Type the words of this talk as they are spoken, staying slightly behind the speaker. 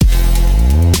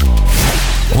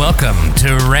Welcome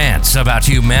to Rants About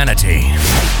Humanity,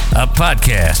 a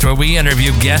podcast where we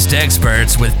interview guest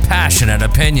experts with passionate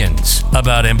opinions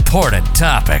about important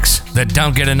topics that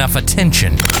don't get enough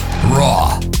attention.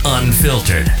 Raw,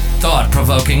 unfiltered,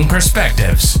 thought-provoking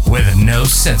perspectives with no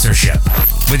censorship.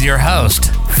 With your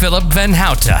host, Philip Van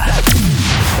Houten.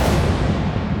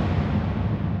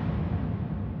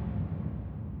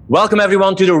 Welcome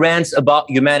everyone to the Rants About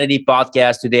Humanity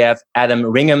podcast. Today I have Adam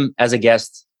Ringham as a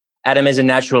guest. Adam is a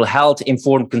natural health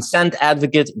informed consent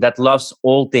advocate that loves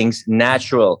all things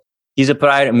natural. He's a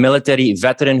prior military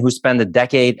veteran who spent a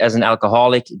decade as an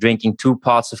alcoholic, drinking 2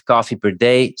 pots of coffee per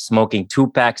day, smoking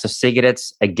 2 packs of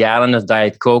cigarettes, a gallon of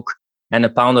Diet Coke, and a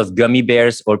pound of gummy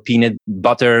bears or peanut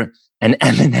butter and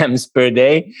M&Ms per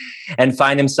day, and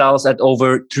find himself at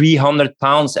over 300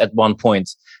 pounds at one point.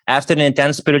 After an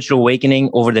intense spiritual awakening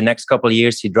over the next couple of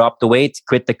years, he dropped the weight,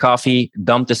 quit the coffee,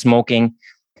 dumped the smoking,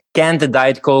 canned the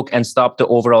Diet Coke, and stopped the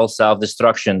overall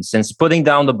self-destruction. Since putting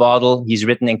down the bottle, he's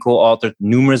written and co-authored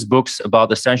numerous books about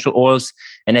essential oils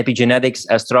and epigenetics,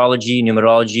 astrology,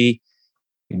 numerology,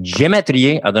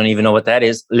 gematria, I don't even know what that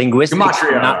is, linguistics,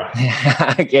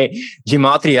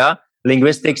 gematria,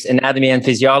 linguistics, anatomy and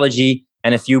physiology,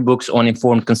 and a few books on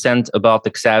informed consent about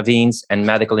the Xavines and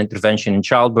medical intervention in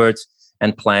childbirth,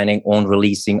 and planning on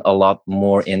releasing a lot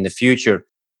more in the future.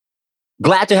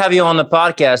 Glad to have you on the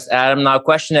podcast, Adam. Now, a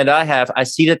question that I have, I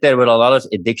see that there were a lot of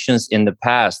addictions in the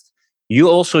past. You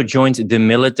also joined the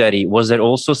military. Was there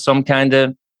also some kind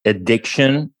of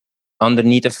addiction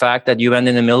underneath the fact that you went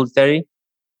in the military?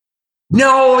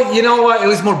 No, you know what? It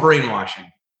was more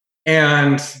brainwashing.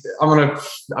 And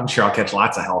I'm sure I'll catch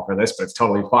lots of hell for this, but it's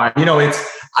totally fine.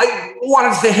 I wanted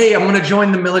to say, hey, I'm going to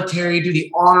join the military, do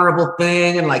the honorable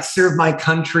thing and like serve my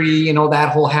country, that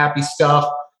whole happy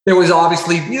stuff. There was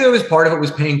obviously, there was part of it was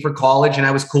paying for college and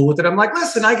I was cool with it. I'm like,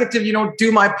 listen, I get to,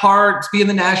 do my part, be in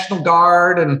the National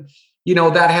Guard and,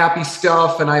 that happy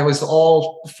stuff. And I was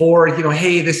all for,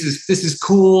 hey, this is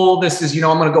cool. This is,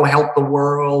 I'm going to go help the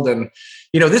world. And,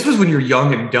 this was when you're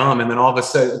young and dumb. And then all of a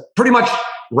sudden, pretty much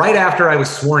right after I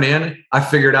was sworn in, I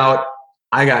figured out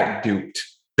I got duped.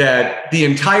 That the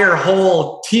entire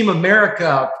whole Team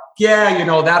America,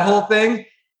 that whole thing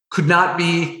could not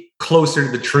be closer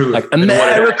to the truth. Like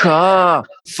America,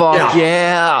 fuck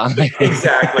yeah.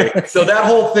 Exactly. So that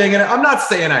whole thing, and I'm not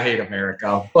saying I hate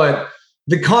America, but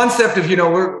the concept of,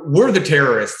 we're the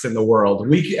terrorists in the world.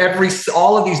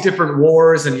 All of these different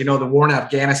wars and, the war in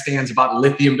Afghanistan is about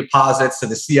lithium deposits so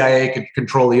the CIA could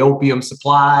control the opium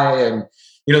supply. And,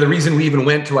 the reason we even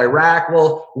went to Iraq,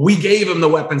 well, we gave him the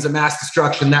weapons of mass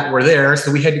destruction that were there.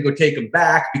 So we had to go take them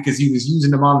back because he was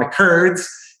using them on the Kurds.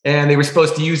 And they were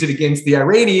supposed to use it against the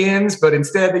Iranians, but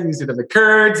instead they used it on the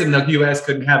Kurds, and the U.S.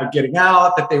 couldn't have it getting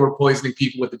out that they were poisoning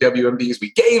people with the WMDs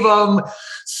we gave them.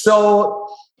 So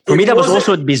for me, that was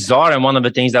also bizarre. And one of the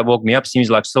things that woke me up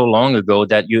seems like so long ago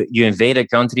that you invade a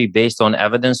country based on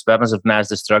evidence, weapons of mass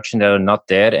destruction that are not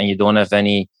there, and you don't have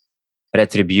any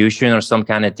retribution or some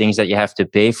kind of things that you have to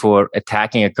pay for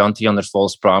attacking a country under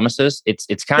false promises.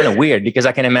 It's kind of weird because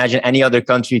I can imagine any other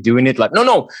country doing it like,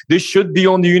 no, this should be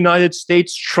on the United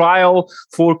States trial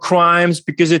for crimes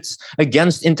because it's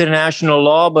against international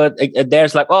law. But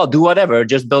there's like, oh, do whatever,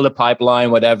 just build a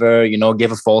pipeline, whatever,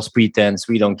 give a false pretense.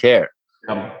 We don't care.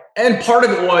 And part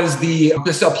of it was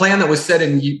a plan that was set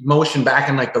in motion back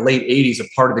in like the late 80s, a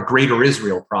part of the Greater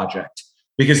Israel Project.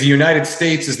 Because the United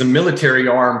States is the military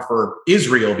arm for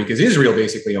Israel, because Israel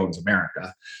basically owns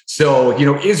America. So,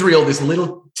 Israel, this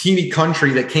little teeny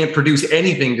country that can't produce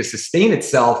anything to sustain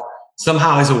itself,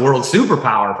 somehow is a world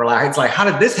superpower. It's like, how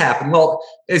did this happen? Well,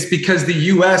 it's because the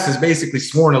U.S. has basically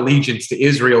sworn allegiance to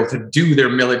Israel to do their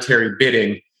military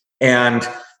bidding. And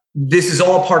this is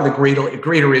all part of the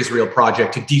Greater Israel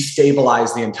Project to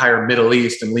destabilize the entire Middle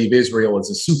East and leave Israel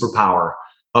as a superpower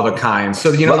of a kind.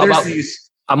 So, there's these...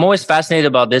 I'm always fascinated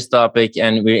about this topic,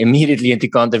 and we're immediately into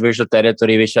controversial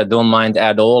territory, which I don't mind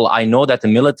at all. I know that the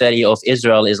military of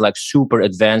Israel is like super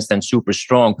advanced and super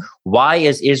strong. Why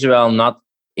is Israel not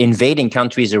invading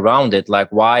countries around it? Like,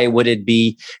 why would it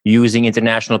be using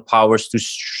international powers to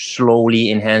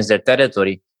slowly enhance their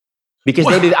territory? Because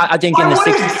I think in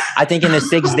the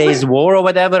 6 days war or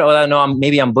whatever, or I don't know,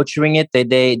 maybe I'm butchering it.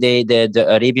 The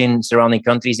Arabian surrounding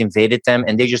countries invaded them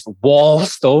and they just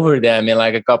waltzed over them in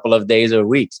like a couple of days or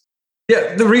weeks.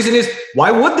 Yeah, the reason is, why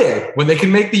would they? When they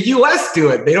can make the U.S. do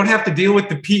it, they don't have to deal with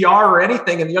the PR or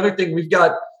anything. And the other thing, we've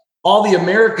got all the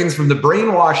Americans from the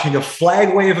brainwashing of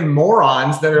flag waving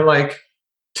morons that are like,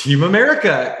 Team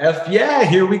America, yeah,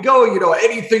 here we go.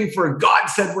 Anything for God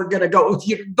said we're gonna go.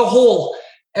 The whole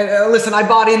And listen, I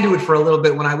bought into it for a little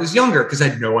bit when I was younger because I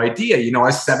had no idea. I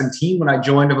was 17 when I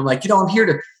joined them. I'm like, I'm here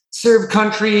to serve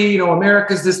country.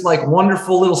 America's this like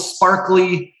wonderful little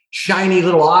sparkly, shiny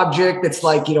little object that's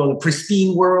like, the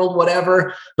pristine world,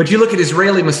 whatever. But you look at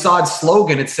Israeli Mossad's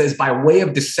slogan, it says, by way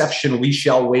of deception, we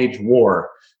shall wage war.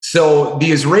 So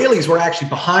the Israelis were actually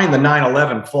behind the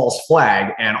 9/11 false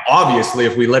flag. And obviously,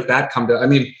 if we let that come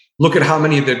to, look at how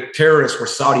many of the terrorists were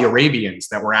Saudi Arabians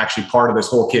that were actually part of this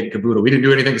whole kit and caboodle. We didn't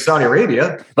do anything to Saudi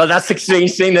Arabia. Well, that's the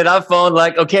strange thing that I found.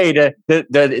 Like, okay,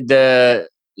 the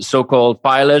so-called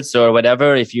pilots or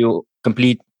whatever, if you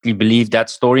completely believe that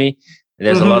story,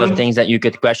 there's a lot of things that you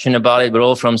could question about it. We're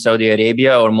all from Saudi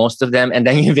Arabia, or most of them, and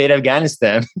then you invade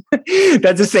Afghanistan.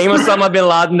 That's the same Osama bin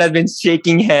Laden that's been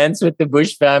shaking hands with the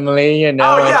Bush family and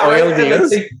oil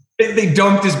deals. They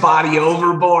dumped his body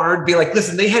overboard. Be like,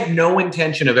 listen, they had no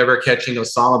intention of ever catching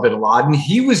Osama bin Laden.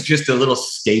 He was just a little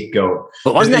scapegoat.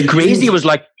 But wasn't that crazy? It was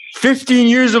like 15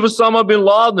 years of Osama bin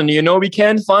Laden. We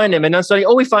can't find him. And then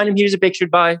suddenly, we find him. Here's a picture.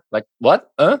 Bye. Like, what?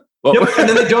 Huh? Yep. And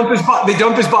then they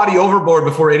dumped his body overboard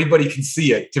before anybody can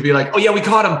see it, to be like, oh yeah, we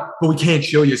caught him, but we can't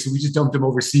show you. So we just dumped him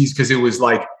overseas because it was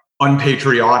like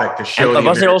unpatriotic to show.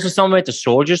 Was there also some with the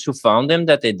soldiers who found them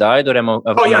that they died? Or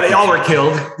they all were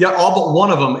killed. Yeah, all but one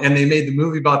of them. And they made the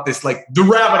movie about this. Like, the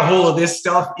rabbit hole of this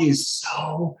stuff is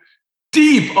so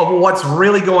deep of what's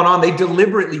really going on. They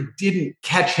deliberately didn't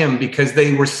catch him because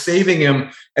they were saving him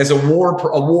as a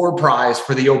war prize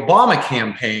for the Obama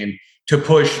campaign to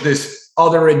push this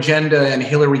other agenda and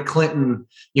Hillary Clinton,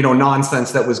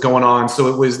 nonsense that was going on. So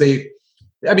it was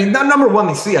number one,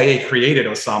 the CIA created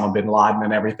Osama bin Laden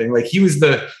and everything. Like,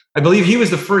 I believe he was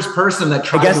the first person that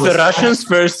tried. I guess the Russians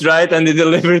first, right? And they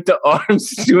delivered the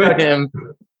arms to him.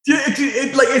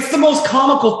 It's the most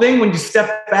comical thing when you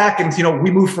step back and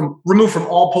we remove from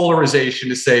all polarization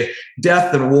to say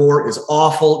death and war is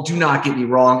awful. Do not get me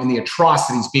wrong, and the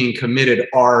atrocities being committed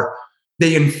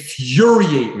they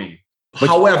infuriate me.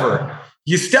 However,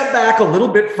 you step back a little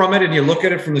bit from it and you look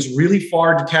at it from this really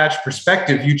far detached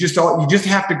perspective. You just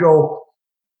have to go,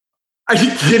 are you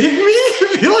kidding me?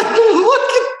 You're like, look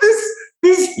at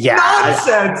this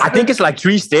nonsense. I think it's like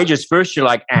 3 stages. First, you're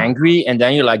like angry, and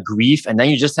then you're like grief, and then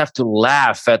you just have to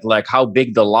laugh at like how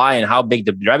big the lie and how big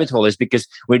the rabbit hole is, because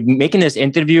we're making this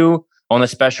interview on a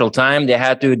special time. They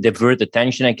had to divert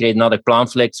attention and create another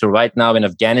conflict. So right now in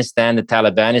Afghanistan, the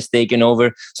Taliban is taking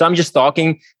over. So I'm just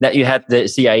talking that you had the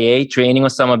CIA training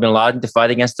Osama bin Laden to fight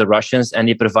against the Russians, and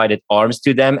they provided arms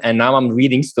to them. And now I'm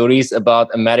reading stories about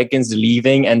Americans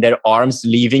leaving and their arms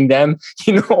leaving them,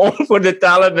 all for the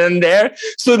Taliban there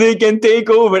so they can take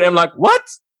over. I'm like, what?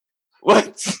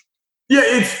 Yeah,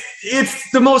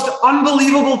 it's the most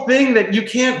unbelievable thing that you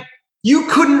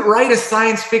couldn't write a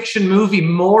science fiction movie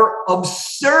more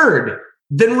absurd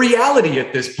than reality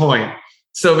at this point.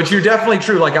 So, but you're definitely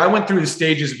true. Like, I went through the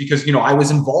stages because, I was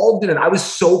involved in it. I was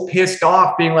so pissed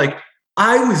off being like,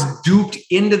 I was duped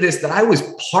into this, that I was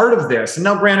part of this. And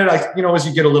now granted, as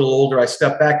you get a little older, I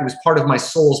step back. It was part of my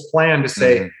soul's plan to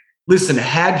say, listen,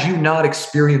 had you not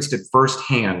experienced it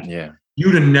firsthand,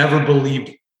 you'd have never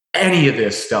believed any of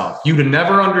this stuff. You'd have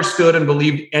never understood and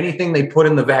believed anything they put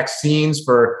in the vaccines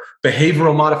for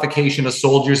behavioral modification of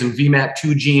soldiers and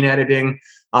VMAT2 gene editing,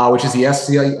 which is the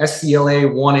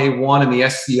SCLA1A1 and the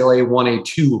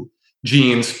SCLA1A2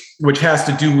 genes, which has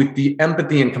to do with the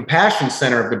empathy and compassion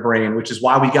center of the brain, which is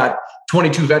why we got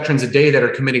 22 veterans a day that are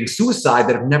committing suicide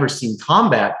that have never seen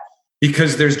combat,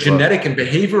 because there's genetic and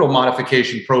behavioral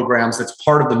modification programs that's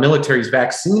part of the military's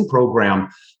vaccine program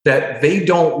that they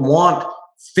don't want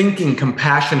thinking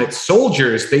compassionate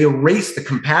soldiers. They erase the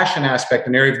compassion aspect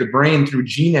and area of the brain through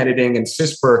gene editing and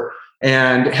CRISPR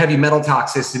and heavy metal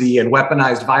toxicity and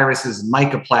weaponized viruses and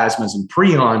mycoplasmas and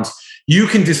prions. You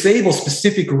can disable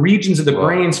specific regions of the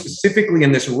brain, specifically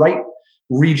in this right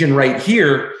region right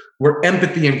here, where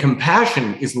empathy and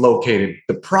compassion is located.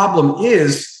 The problem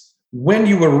is when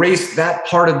you erase that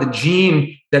part of the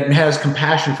gene that has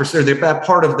compassion for that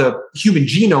part of the human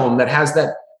genome that has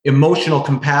that emotional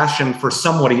compassion for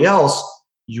somebody else,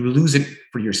 you lose it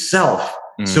for yourself.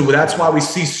 So that's why we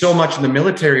see so much in the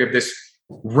military of this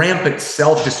rampant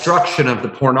self-destruction of the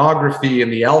pornography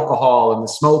and the alcohol and the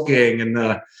smoking and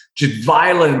the just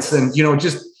violence and,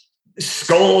 just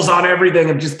skulls on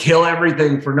everything and just kill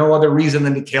everything for no other reason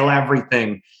than to kill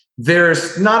everything.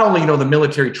 There's not only, the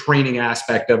military training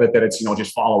aspect of it, that it's,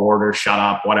 just follow orders, shut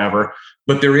up, whatever,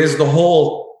 but there is the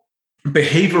whole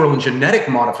behavioral and genetic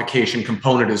modification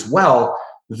component as well,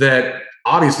 that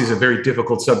obviously is a very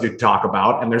difficult subject to talk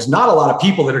about. And there's not a lot of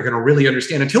people that are going to really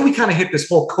understand until we kind of hit this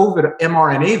whole COVID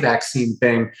mRNA vaccine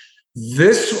thing.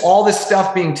 All this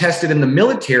stuff being tested in the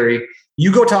military,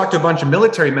 You go talk to a bunch of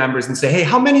military members and say, hey,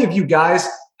 how many of you guys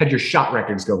had your shot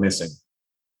records go missing?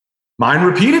 Mine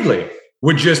repeatedly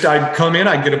I'd come in,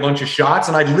 I'd get a bunch of shots,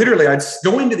 and I'd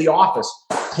go into the office,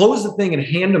 close the thing and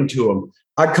hand them to them.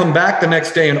 I'd come back the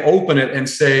next day and open it and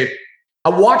say, I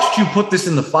watched you put this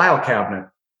in the file cabinet.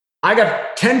 I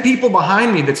got 10 people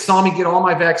behind me that saw me get all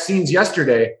my vaccines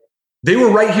yesterday. They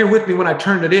were right here with me when I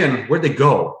turned it in. Where'd they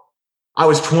go? I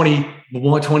was 20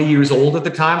 years old at the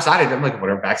time. So I'm like,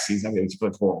 whatever, vaccines, I'm going to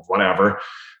put whatever.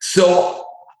 So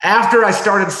after I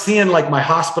started seeing like my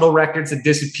hospital records had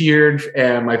disappeared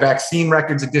and my vaccine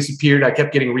records had disappeared, I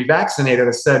kept getting revaccinated.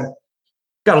 I said,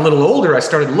 got a little older. I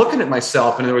started looking at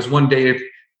myself, and there was one day,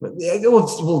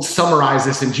 we'll summarize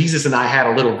this. And Jesus and I had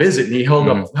a little visit, and he held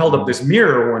up this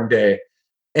mirror one day,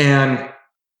 and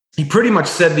he pretty much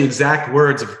said the exact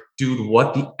words of, dude,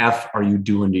 what the F are you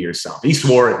doing to yourself? He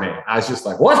swore at me. I was just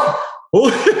like, what? Well,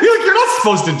 you're not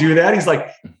supposed to do that. He's like,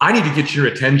 I need to get your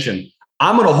attention.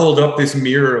 I'm going to hold up this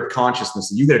mirror of consciousness,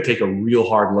 and you got to take a real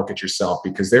hard look at yourself,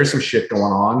 because there's some shit going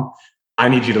on. I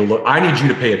need you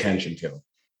to pay attention to.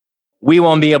 We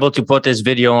won't be able to put this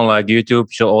video on like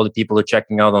YouTube, so all the people are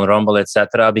checking out on Rumble,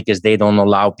 etc., because they don't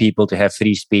allow people to have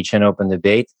free speech and open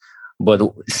debate. But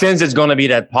since it's going to be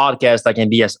that podcast, I can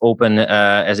be as open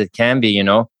as it can be, you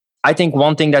know. I think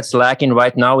one thing that's lacking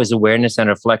right now is awareness and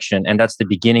reflection, and that's the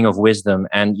beginning of wisdom.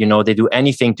 And, you know, they do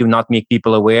anything to not make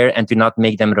people aware and to not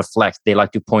make them reflect. They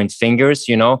like to point fingers,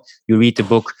 you know. You read the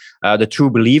book, The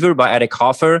True Believer by Eric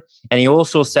Hoffer, and he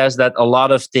also says that a lot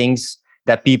of things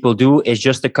that people do is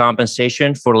just a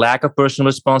compensation for lack of personal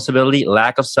responsibility,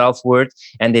 lack of self-worth,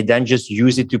 and they then just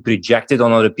use it to project it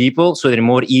on other people. So they're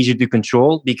more easy to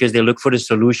control because they look for the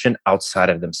solution outside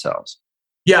of themselves.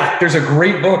 Yeah, there's a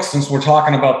great book, since we're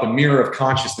talking about the mirror of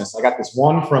consciousness. I got this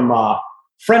one from a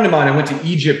friend of mine I went to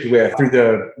Egypt with through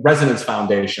the Resonance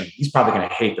Foundation. He's probably going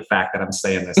to hate the fact that I'm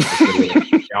saying this.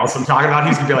 Also, I'm talking about,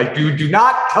 he's going to be like, dude, do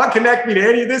not connect me to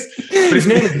any of this. But his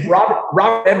name is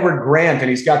Robert Edward Grant, and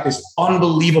he's got this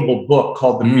unbelievable book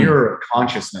called The Mirror of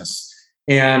Consciousness.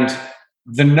 And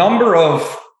the number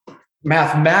of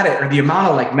mathematics, or the amount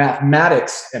of like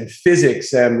mathematics and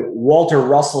physics and Walter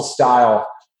Russell style,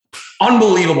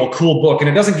 unbelievable, cool book. And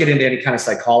it doesn't get into any kind of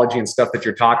psychology and stuff that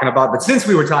you're talking about. But since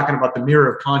we were talking about the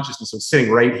mirror of consciousness, it's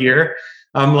sitting right here.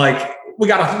 I'm like, we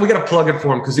gotta plug it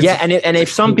for him, because if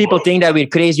some people think that we're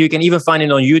crazy, you can even find it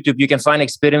on YouTube. You can find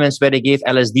experiments where they gave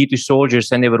LSD to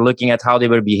soldiers and they were looking at how they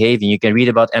were behaving. You can read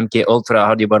about MK Ultra,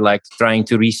 how they were like trying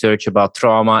to research about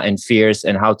trauma and fears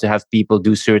and how to have people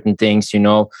do certain things, you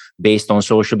know, based on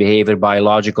social behavior,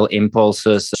 biological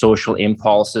impulses, social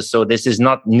impulses. So this is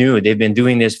not new. They've been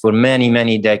doing this for many,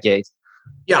 many decades.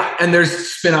 Yeah, and there's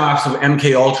spin-offs of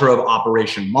MK Ultra, of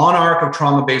Operation Monarch, of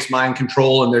trauma-based mind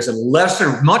control, and there's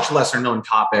a much lesser known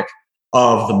topic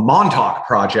of the Montauk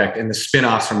Project and the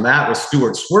spin-offs from that with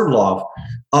Stuart Swerdlov.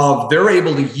 They're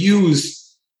able to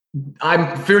use,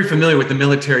 I'm very familiar with the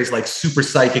military's like super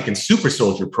psychic and super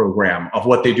soldier program of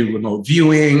what they do, remote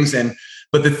viewings,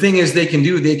 but the thing is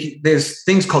there's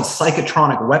things called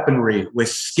psychotronic weaponry with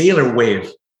scalar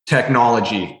wave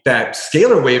technology. That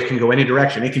scalar wave can go any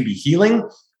direction. It can be healing,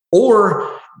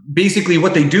 or basically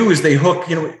what they do is they hook,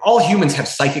 you know, all humans have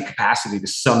psychic capacity to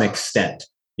some extent.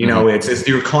 You know, it's as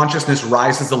your consciousness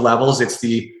rises the levels, it's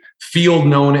the field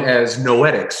known as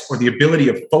noetics, or the ability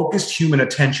of focused human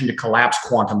attention to collapse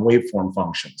quantum waveform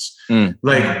functions.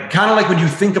 Like, kind of like when you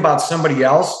think about somebody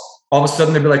else, all of a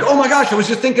sudden they'll be like, oh my gosh, I was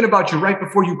just thinking about you right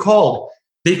before you called.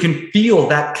 They can feel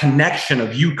that connection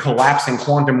of you collapsing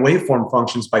quantum waveform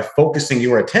functions by focusing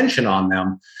your attention on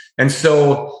them. And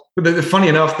so, funny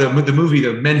enough, the movie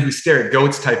The Men Who Stare at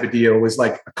Goats type of deal was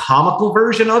like a comical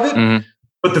version of it.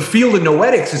 But the field of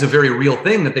noetics is a very real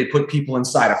thing, that they put people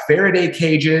inside of Faraday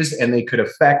cages, and they could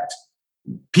affect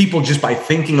people just by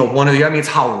thinking of one of the, I mean, it's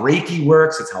how Reiki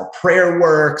works, it's how prayer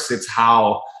works, it's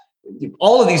how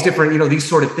all of these different, you know, these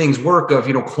sort of things work, of,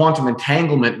 you know, quantum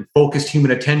entanglement and focused human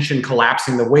attention,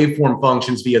 collapsing the waveform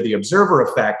functions via the observer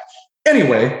effect.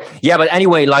 Anyway. Yeah, but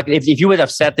anyway, like if you would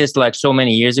have said this like so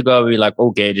many years ago, we'd be like,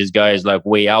 okay, this guy is like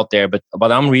way out there. But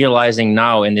I'm realizing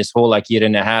now in this whole like year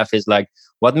and a half is like,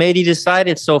 what made you decide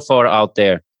it's so far out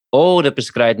there? Oh, the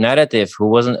prescribed narrative who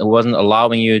wasn't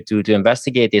allowing you to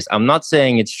investigate this. I'm not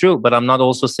saying it's true, but I'm not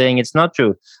also saying it's not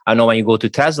true. I know when you go to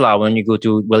Tesla, when you go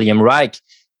to William Reich,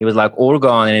 he was like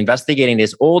Orgon and investigating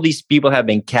this. All these people have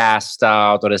been cast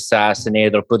out or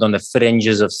assassinated or put on the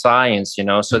fringes of science, you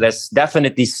know? So that's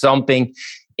definitely something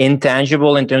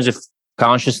intangible in terms of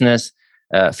consciousness,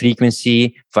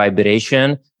 frequency,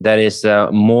 vibration that is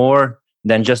more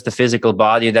than just the physical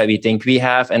body that we think we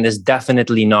have. And there's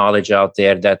definitely knowledge out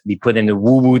there that we put in the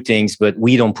woo-woo things, but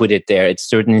we don't put it there. It's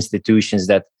certain institutions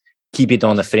that keep it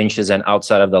on the fringes and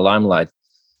outside of the limelight.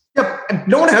 Yeah, and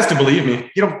no one has to believe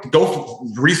me. Go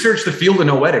research the field of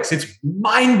noetics. It's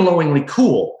mind-blowingly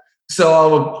cool.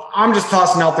 So I'm just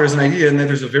tossing out there as an idea, and then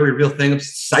there's a very real thing of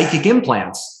psychic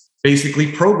implants,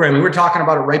 basically programming. We were talking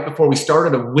about it right before we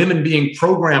started, of women being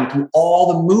programmed through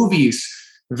all the movies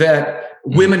that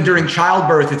women during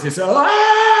childbirth, it's this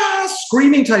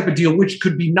screaming type of deal, which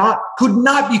could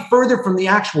not be further from the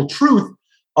actual truth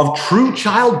of true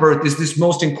childbirth. Is this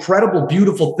most incredible,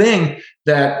 beautiful thing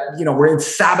that, we're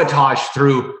sabotaged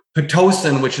through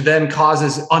Pitocin, which then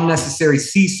causes unnecessary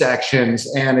C-sections,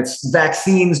 and it's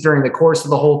vaccines during the course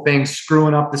of the whole thing,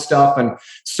 screwing up the stuff, and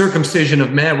circumcision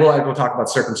of men. We'll talk about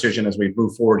circumcision as we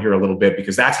move forward here a little bit,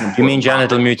 because that's an important. You mean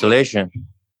genital mutilation?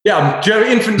 Yeah,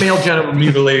 infant male genital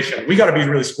mutilation. We got to be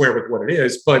really square with what it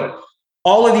is. But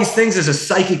all of these things as a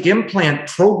psychic implant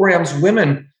programs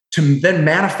women to then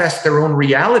manifest their own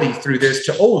reality through this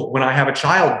when I have a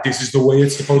child, this is the way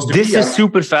it's supposed to be. This is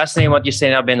super fascinating what you're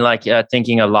saying. I've been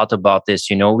thinking a lot about this.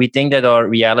 We think that our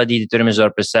reality determines our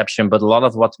perception, but a lot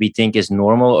of what we think is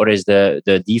normal or is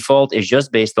the default is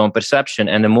just based on perception.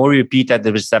 And the more you repeat that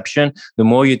the perception, the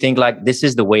more you think this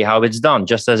is the way how it's done.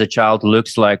 Just as a child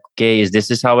looks like, okay,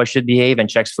 this is how I should behave, and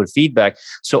checks for feedback.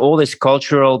 So all this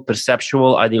cultural,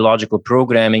 perceptual, ideological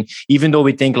programming, even though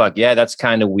we think that's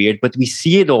kind of weird, but we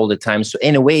see it all the time. So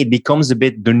in a way, it becomes a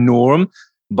bit the norm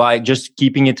by just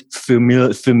keeping it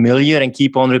familiar and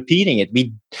keep on repeating it.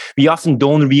 We often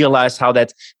don't realize how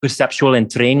that perceptual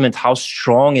entrainment, how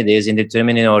strong it is in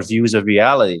determining our views of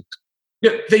reality.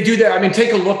 Yeah, they do that. I mean,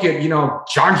 take a look at,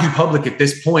 John Q. Public at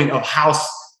this point of how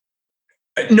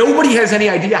nobody has any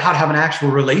idea how to have an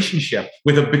actual relationship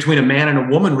between a man and a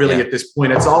woman, really, at this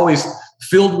point. It's always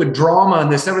filled with drama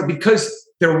and this, because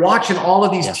they're watching all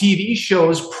of these TV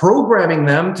shows, programming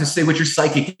them to say, with your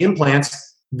psychic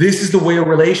implants, this is the way a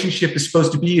relationship is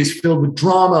supposed to be, is filled with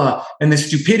drama and the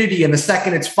stupidity. And the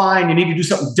second it's fine, you need to do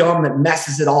something dumb that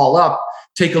messes it all up.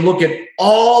 Take a look at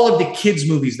all of the kids'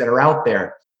 movies that are out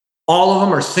there. All of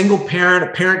them are single parent.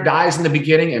 A parent dies in the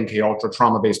beginning, MK Ultra,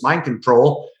 trauma-based mind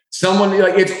control.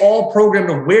 It's all programmed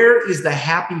to where is the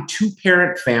happy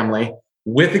two-parent family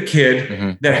with a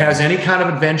kid that has any kind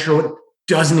of adventure.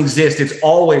 Doesn't exist. It's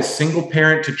always single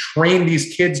parent to train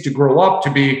these kids to grow up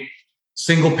to be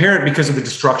single parent because of the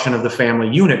destruction of the family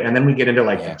unit. And then we get into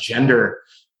the gender,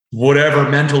 whatever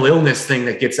mental illness thing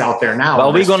that gets out there now.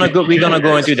 Well, we're gonna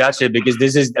go into that shit, because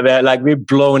this is we're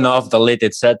blowing off the lid,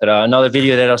 etc. Another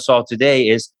video that I saw today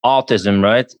is autism,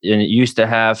 right? And it used to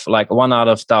have 1 out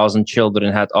of 1,000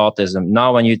 children had autism.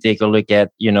 Now, when you take a look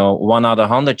at 1 out of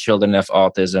 100 children have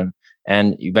autism.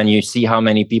 And when you see how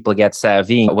many people get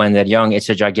savvy when they're young, it's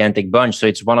a gigantic bunch. So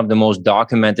it's one of the most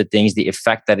documented things, the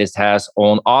effect that it has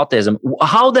on autism.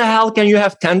 How the hell can you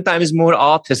have 10 times more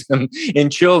autism in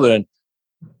children?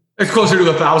 It's closer to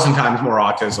 1,000 times more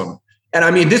autism. And I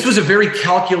mean, this was a very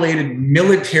calculated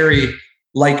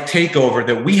military-like takeover,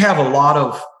 that we have a lot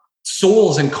of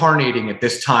souls incarnating at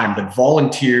this time that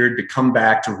volunteered to come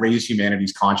back to raise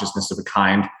humanity's consciousness of a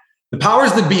kind. The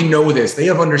powers that be know this. They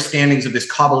have understandings of this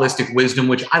Kabbalistic wisdom,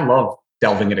 which I love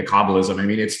delving into Kabbalism. I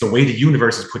mean, it's the way the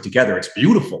universe is put together. It's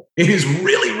beautiful. It is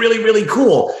really, really, really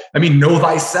cool. I mean, know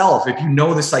thyself. If you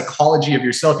know the psychology of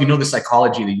yourself, you know the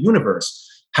psychology of the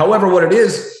universe. However, what it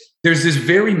is, there's this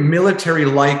very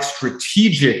military-like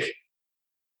strategic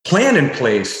plan in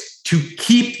place to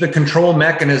keep the control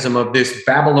mechanism of this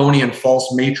Babylonian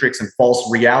false matrix and false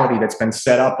reality that's been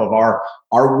set up of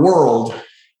our world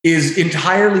is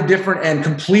entirely different and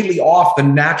completely off the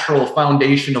natural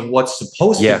foundation of what's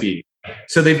supposed to be.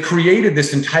 So they've created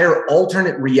this entire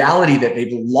alternate reality that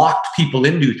they've locked people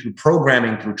into through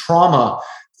programming, through trauma,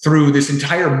 through this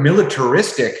entire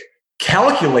militaristic,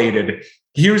 calculated,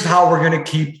 here's how we're going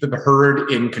to keep the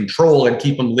herd in control and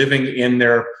keep them living in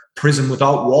their prison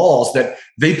without walls, that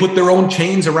they put their own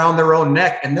chains around their own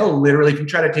neck, and they'll literally, if you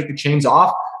try to take the chains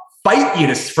off, fight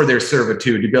you for their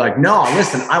servitude, to be like, no,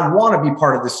 listen, I want to be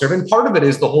part of this service. And part of it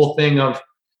is the whole thing of,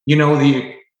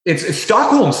 it's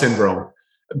Stockholm syndrome.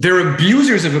 They're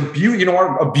abusers of abuse,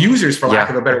 are abusers, for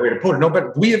lack of a better way to put it. No,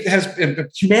 but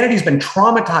humanity's been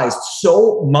traumatized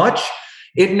so much.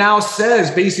 It now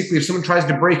says, basically, if someone tries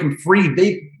to break them free,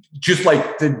 they just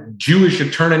like the Jewish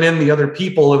are turning in the other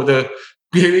people of the,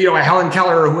 Helen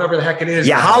Keller or whoever the heck it is.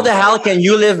 Yeah, how the hell can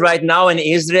you live right now in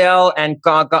Israel and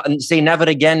say never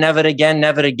again, never again,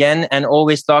 never again, and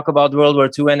always talk about World War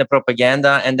II and the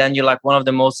propaganda, and then you're like one of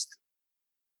the most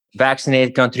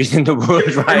vaccinated countries in the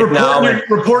world right now.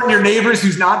 Reporting your neighbors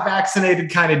who's not vaccinated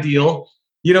kind of deal.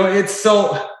 It's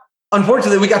so,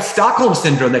 unfortunately, we got Stockholm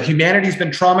syndrome that humanity's been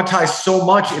traumatized so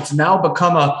much. It's now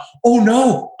become oh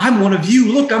no, I'm one of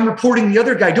you. Look, I'm reporting the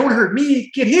other guy. Don't hurt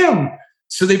me, get him.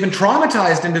 So they've been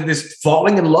traumatized into this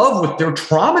falling in love with their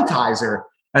traumatizer.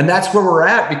 And that's where we're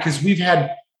at, because we've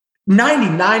had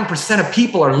 99% of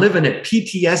people are living at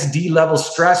PTSD level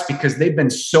stress because they've been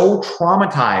so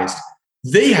traumatized.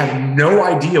 They have no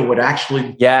idea what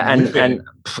actually. Yeah, and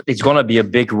it's gonna be a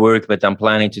big work, but I'm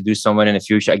planning to do somewhere in the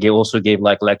future. I also gave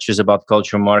like lectures about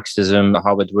cultural Marxism,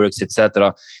 how it works,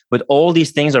 etc. But all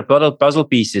these things are puzzle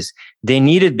pieces. They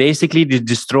needed basically to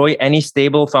destroy any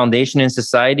stable foundation in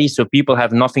society, so people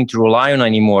have nothing to rely on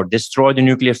anymore. Destroy the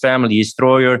nuclear family,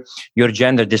 destroy your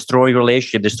gender, destroy your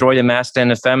relationship, destroy the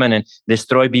masculine and the feminine,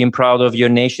 destroy being proud of your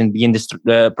nation, being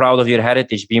proud of your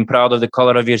heritage, being proud of the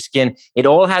color of your skin. It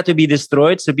all had to be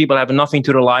destroyed, so people have nothing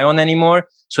to rely on anymore.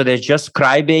 So they're just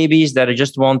crybabies that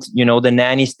just want, the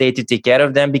nanny state to take care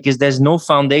of them, because there's no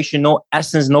foundation, no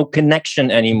essence, no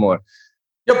connection anymore.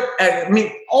 Yep. I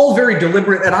mean, all very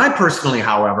deliberate. And I personally,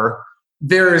 however,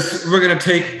 we're going to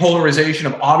take polarization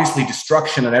of obviously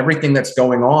destruction and everything that's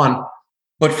going on.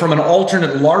 But from an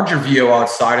alternate, larger view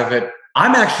outside of it,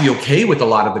 I'm actually okay with a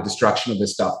lot of the destruction of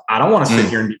this stuff. I don't want to sit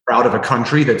here and be proud of a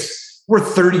country that's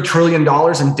worth $30 trillion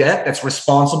in debt, that's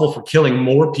responsible for killing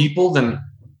more people than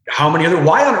how many other.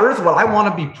 Why on earth would I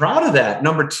want to be proud of that?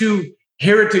 Number two,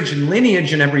 heritage and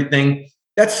lineage and everything.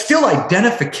 That's still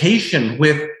identification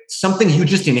with something you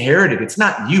just inherited. It's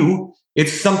not you.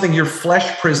 It's something your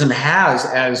flesh prison has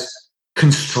as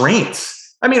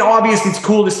constraints. I mean, obviously, it's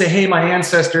cool to say, hey, my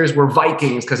ancestors were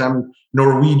Vikings because I'm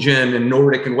Norwegian and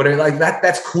Nordic and whatever like that.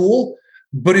 That's cool.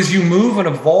 But as you move and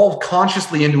evolve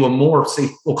consciously into a more, say,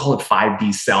 we'll call it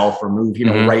 5D self, or move,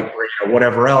 right brain or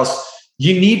whatever else,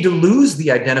 you need to lose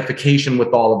the identification with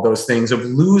all of those things,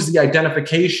 lose the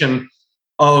identification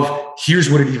of here's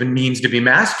what it even means to be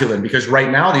masculine. Because right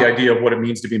now, the idea of what it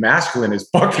means to be masculine is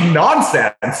fucking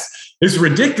nonsense. It's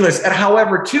ridiculous. And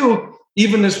however, too,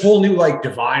 even this whole new like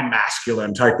divine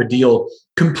masculine type of deal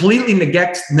completely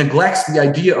neglects the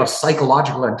idea of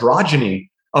psychological androgyny,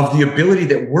 of the ability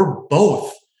that we're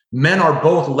both. Men are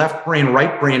both left brain,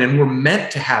 right brain, and we're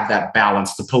meant to have that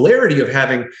balance. The polarity of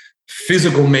having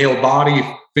physical male body,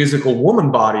 physical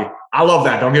woman body. I love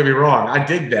that. Don't get me wrong. I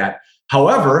dig that.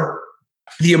 However,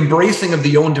 the embracing of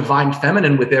the own divine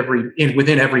feminine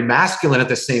within every masculine at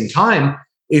the same time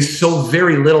is so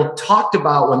very little talked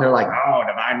about when they're like, oh,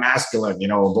 divine masculine,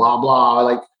 blah, blah.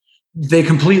 Like, they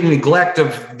completely neglect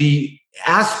of the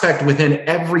aspect within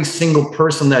every single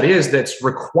person that's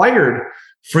required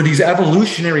for these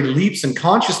evolutionary leaps in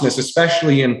consciousness,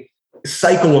 especially in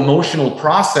psycho-emotional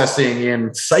processing,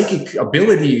 in psychic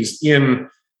abilities, in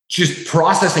just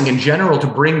processing in general, to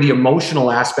bring the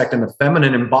emotional aspect and the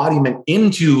feminine embodiment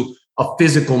into a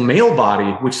physical male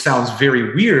body, which sounds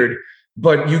very weird,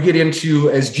 but you get into,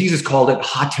 as Jesus called it,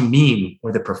 hatamim,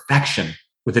 or the perfection,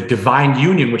 with a divine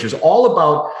union, which is all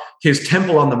about his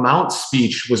Temple on the Mount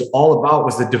speech, was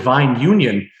the divine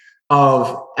union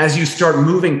of, as you start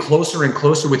moving closer and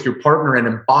closer with your partner and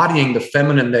embodying the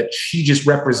feminine that she just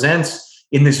represents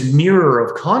in this mirror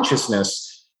of consciousness,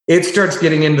 it starts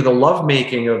getting into the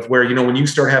lovemaking of where, when you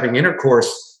start having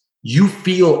intercourse, you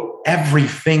feel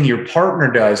everything your partner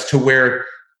does, to where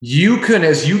you can,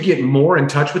 as you get more in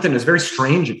touch with it, and it's very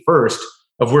strange at first,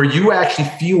 of where you actually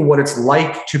feel what it's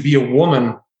like to be a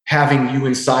woman having you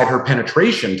inside her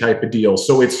penetration type of deal.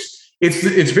 So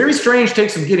it's very strange,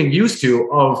 takes some getting used to,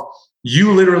 of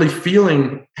you literally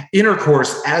feeling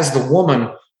intercourse as the woman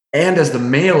and as the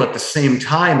male at the same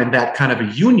time in that kind of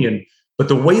a union. But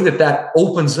the way that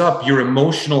opens up your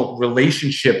emotional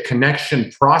relationship,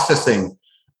 connection, processing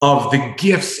of the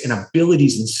gifts and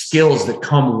abilities and skills that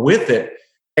come with it,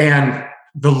 and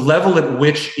the level at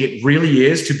which it really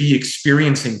is to be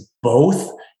experiencing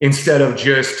both, instead of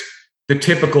just the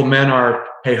typical men are,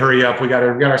 hey, hurry up, we got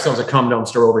ourselves a cum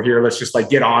dumpster over here, let's just like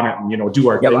get on it and do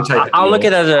our thing type. I'll look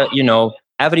at it as you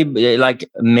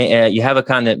have a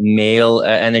kind of male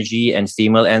energy and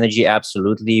female energy,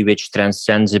 absolutely, which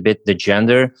transcends a bit the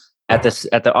gender. At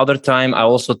the other time, I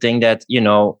also think that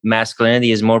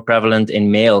masculinity is more prevalent in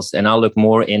males, and I'll look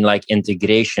more in like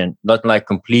integration, not like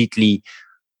completely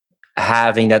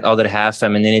having that other half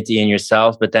femininity in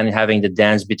yourself, but then having the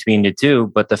dance between the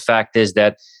two. But the fact is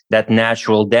that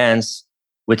natural dance,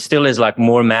 which still is like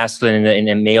more masculine in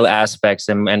the male aspects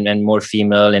and more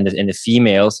female in the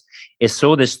females, is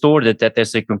so distorted that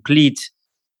there's a complete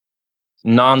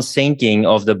non-syncing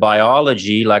of the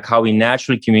biology, like how we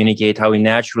naturally communicate, how we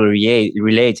naturally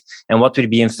relate, and what we're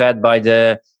being fed by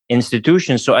the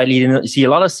institutions. So I see a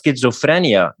lot of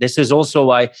schizophrenia. This is also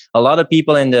why a lot of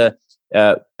people in the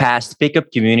past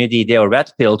pickup community, they were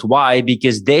red pilled. Why?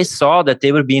 Because they saw that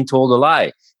they were being told a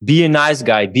lie. Be a nice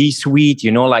guy, be sweet,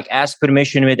 like ask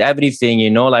permission with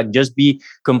everything, like just be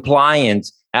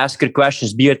compliant, ask her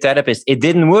questions, be a therapist. It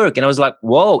didn't work. And I was like,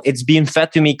 whoa, it's being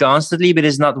fed to me constantly, but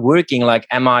it's not working. Like,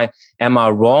 am I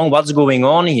wrong? What's going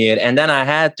on here? And then I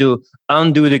had to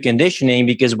undo the conditioning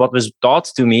because what was taught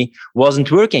to me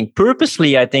wasn't working.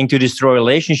 Purposely, I think, to destroy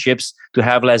relationships, to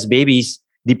have less babies,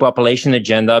 depopulation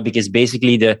agenda, because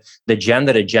basically the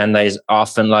gender agenda is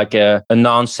often like a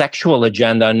non-sexual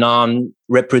agenda, a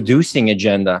non-reproducing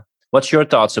agenda. What's your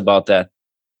thoughts about that?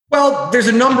 Well, there's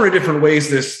a number of different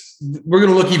ways we're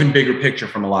going to look even bigger picture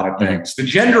from a lot of things. The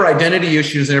gender identity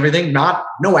issues and everything,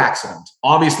 no accident.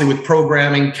 Obviously with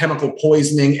programming, chemical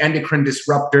poisoning, endocrine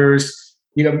disruptors,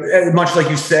 much like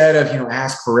you said,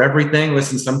 ask for everything.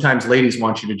 Listen, sometimes ladies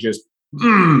want you to just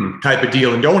type of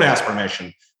deal and don't ask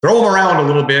permission. Throw them around a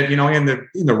little bit, in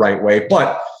the right way.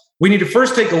 But we need to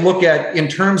first take a look at, in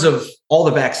terms of all the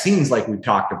vaccines, like we've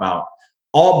talked about,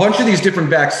 a bunch of these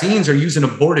different vaccines are using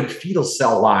aborted fetal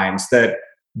cell lines that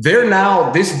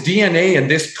this DNA and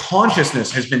this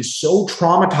consciousness has been so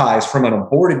traumatized from an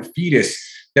aborted fetus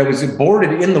that was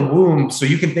aborted in the womb. So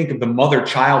you can think of the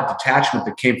mother-child detachment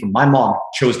that came from my mom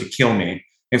chose to kill me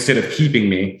instead of keeping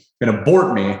me and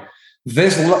abort me.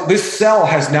 This cell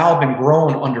has now been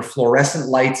grown under fluorescent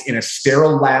lights in a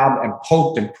sterile lab and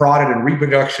poked and prodded and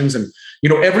reproductions. And,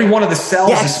 every one of the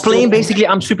cells. Yeah, explain basically.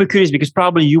 I'm super curious because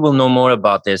probably you will know more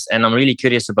about this. And I'm really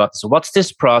curious about this. What's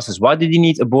this process? Why did you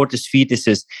need aborted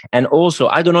fetuses? And also,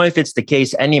 I don't know if it's the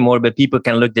case anymore, but people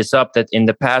can look this up, that in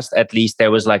the past, at least,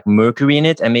 there was like mercury in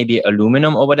it and maybe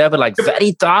aluminum or whatever, like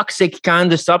very toxic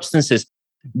kind of substances.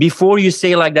 Before you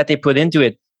say like that they put into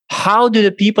it, how do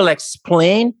the people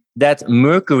explain that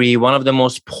mercury, one of the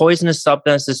most poisonous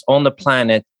substances on the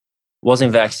planet, was in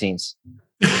vaccines?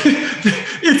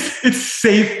 It's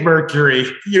safe mercury.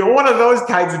 One of those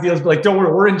kinds of deals. But like, don't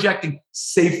worry, we're injecting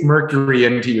safe mercury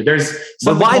into you.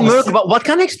 But why mercury? What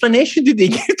kind of explanation did they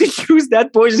give to choose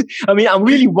that poison? I mean, I'm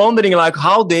really wondering like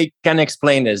how they can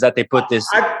explain this, that they put this.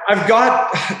 I've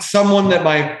got someone that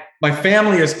my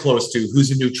family is close to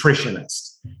who's a nutritionist.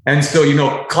 And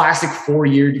so, classic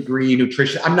 4-year degree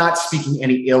nutrition. I'm not speaking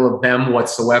any ill of them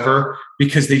whatsoever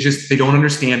because they don't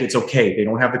understand. It's okay. They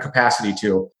don't have the capacity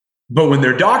to. But when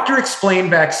their doctor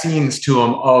explained vaccines to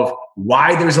them of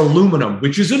why there's aluminum,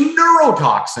 which is a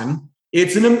neurotoxin,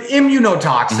 it's an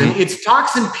immunotoxin, it's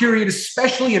toxin period,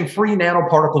 especially in free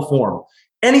nanoparticle form.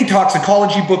 Any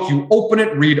toxicology book, you open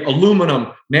it, read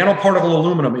aluminum, nanoparticle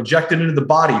aluminum injected into the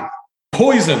body,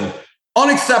 poison,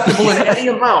 unacceptable in any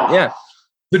amount. Yeah.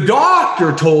 The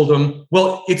doctor told him,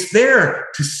 well, it's there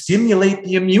to stimulate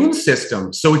the immune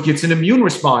system so it gets an immune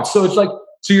response. So it's like,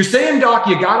 so you're saying, Doc,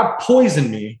 you got to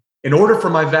poison me in order for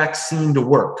my vaccine to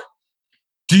work.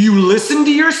 Do you listen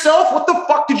to yourself? What the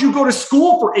fuck did you go to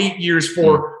school for 8 years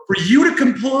for? For you to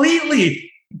completely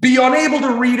be unable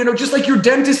to read, just like your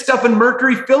dentist stuffing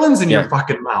mercury fillings in your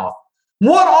fucking mouth.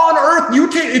 What on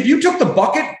earth? If you took the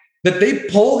bucket that they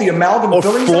pull the amalgam or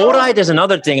fillings fluoride is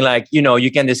another thing. Like,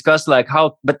 you can discuss like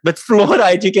how, but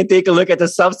fluoride, you can take a look at the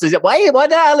substance. Why,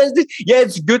 what the hell is this? Yeah,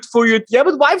 it's good for you. Yeah,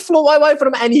 but why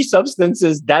from any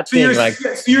substances? That so thing,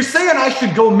 so you're saying I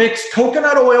should go mix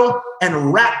coconut oil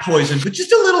and rat poison, but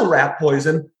just a little rat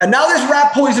poison. And now this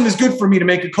rat poison is good for me to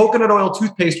make a coconut oil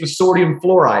toothpaste with sodium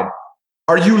fluoride.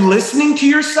 Are you listening to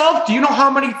yourself? Do you know how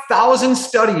many 1,000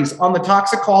 studies on the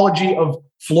toxicology of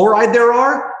fluoride there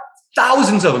are?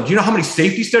 Thousands of them. Do you know how many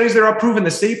safety studies there are proving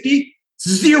the safety?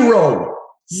 Zero.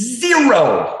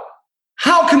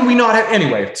 How can we not have?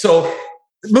 Anyway, so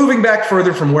moving back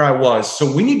further from where I was.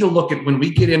 So we need to look at when we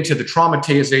get into the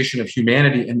traumatization of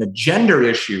humanity and the gender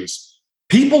issues.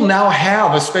 People now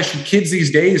have, especially kids these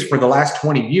days for the last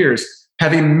 20 years,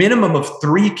 have a minimum of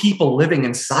 3 people living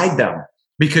inside them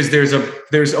because there's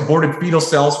aborted fetal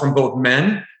cells from both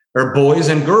men or boys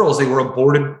and girls. They were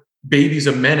aborted babies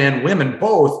of men and women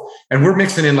both, and we're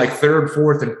mixing in like 3rd,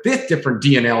 4th, and 5th different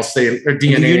DNA. Do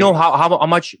you know how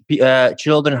much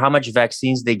children, how much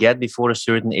vaccines they get before a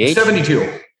certain age? 72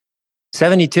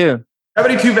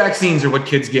 vaccines are what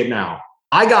kids get now.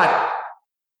 I got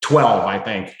 12, I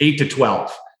think, 8 to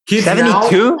 12. Kids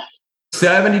 72?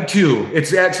 72.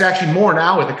 It's actually more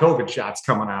now with the COVID shots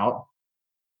coming out.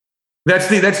 That's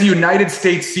the United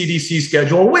States CDC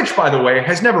schedule, which, by the way,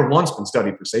 has never once been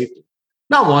studied for safety.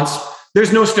 Not once.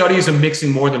 There's no studies of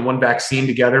mixing more than one vaccine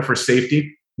together for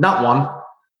safety. Not one.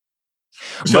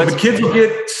 So the kids will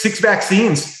get 6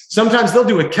 vaccines. Sometimes they'll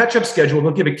do a catch-up schedule.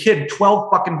 They'll give a kid 12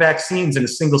 fucking vaccines in a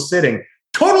single sitting.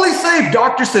 Totally safe.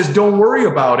 Doctor says, don't worry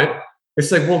about it.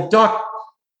 It's like, well, doc,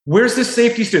 Where's this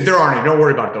safety still? There aren't any. Don't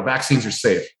worry about it though. Vaccines are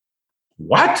safe.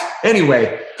 What?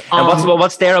 Anyway. And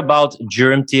what's there about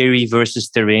germ theory versus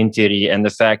terrain theory and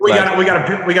the fact we got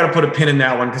to put a pin in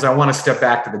that one because I want to step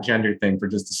back to the gender thing for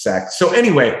just a sec. So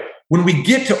anyway, when we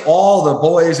get to all the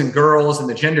boys and girls and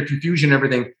the gender confusion and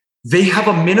everything, they have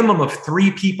a minimum of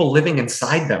 3 people living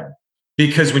inside them.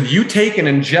 Because when you take and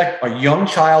inject a young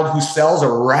child whose cells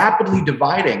are rapidly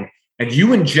dividing and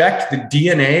you inject the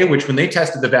DNA, which when they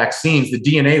tested the vaccines, the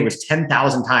DNA was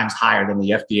 10,000 times higher than the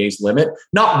FDA's limit.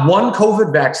 Not one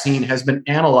COVID vaccine has been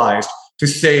analyzed to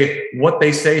say what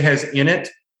they say has in it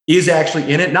is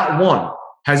actually in it. Not one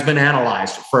has been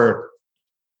analyzed for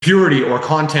purity or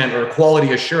content or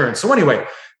quality assurance. So anyway,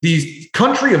 the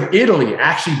country of Italy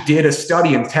actually did a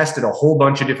study and tested a whole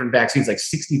bunch of different vaccines, like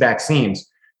 60 vaccines.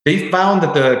 They found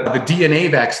that the DNA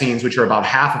vaccines, which are about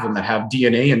half of them that have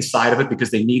DNA inside of it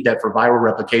because they need that for viral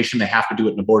replication, they have to do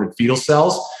it in aborted fetal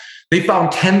cells. They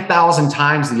found 10,000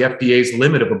 times the FDA's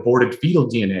limit of aborted fetal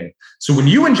DNA. So when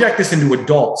you inject this into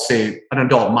adults, say an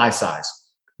adult my size,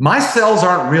 my cells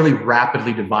aren't really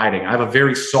rapidly dividing. I have a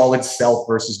very solid self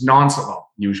versus non-self,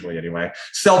 usually anyway,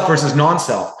 self versus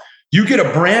non-self. You get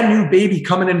a brand new baby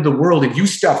coming into the world and you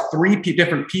stuff 3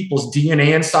 different people's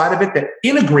DNA inside of it that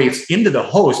integrates into the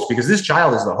host because this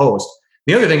child is the host.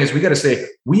 The other thing is we got to say,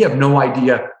 we have no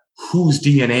idea whose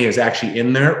DNA is actually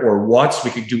in there or what's.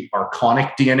 We could do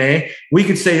archonic DNA. We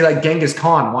could say like Genghis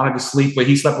Khan wanted to sleep, but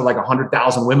he slept with like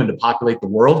 100,000 women to populate the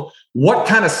world. What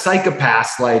kind of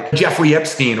psychopaths like Jeffrey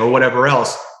Epstein or whatever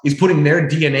else is putting their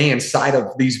DNA inside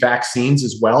of these vaccines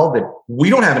as well that we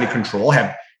don't have any control?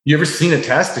 Have you ever seen a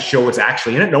test to show what's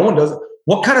actually in it? No one does.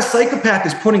 What kind of psychopath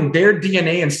is putting their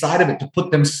DNA inside of it to put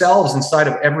themselves inside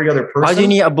of every other person? How do you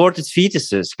need aborted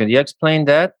fetuses? Can you explain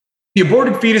that? The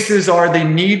aborted fetuses they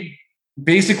need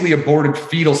basically aborted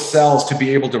fetal cells to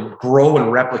be able to grow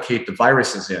and replicate the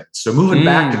viruses in. So moving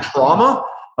back to trauma,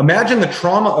 imagine the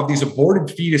trauma of these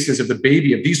aborted fetuses of the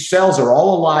baby. If these cells are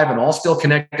all alive and all still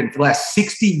connected for the last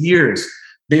 60 years,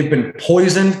 they've been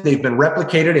poisoned, they've been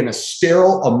replicated in a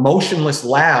sterile, emotionless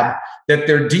lab, that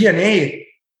their DNA,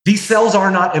 these cells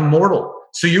are not immortal.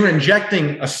 So you're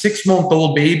injecting a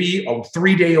 6-month-old baby, a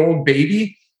 3-day-old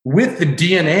baby with the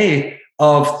DNA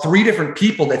of 3 different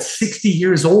people that's 60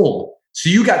 years old. So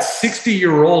you got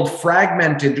 60-year-old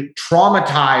fragmented,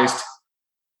 traumatized,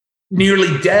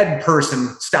 nearly dead person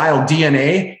style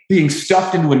DNA being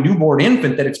stuffed into a newborn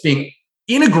infant that it's being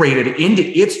integrated into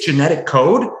its genetic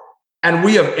code. And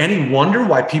we have any wonder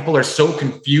why people are so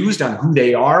confused on who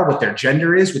they are, what their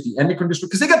gender is with the endocrine disruptor?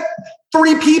 Because they got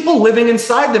 3 people living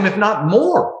inside them, if not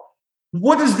more.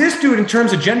 What does this do in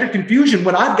terms of gender confusion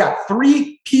when I've got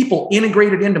 3 people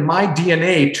integrated into my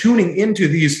DNA, tuning into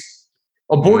these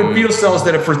aborted fetal cells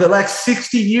that have, for the last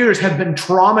 60 years have been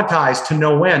traumatized to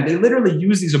no end? They literally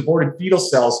use these aborted fetal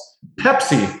cells.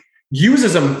 Pepsi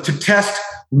uses them to test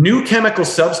new chemical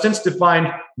substance to find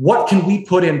what can we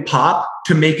put in pop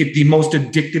to make it the most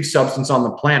addictive substance on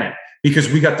the planet,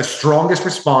 because we got the strongest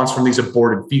response from these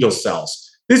aborted fetal cells.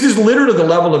 This is literally the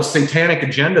level of satanic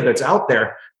agenda that's out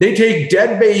there. They take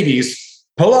dead babies,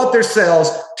 pull out their cells,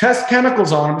 test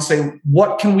chemicals on them and say,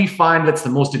 what can we find that's the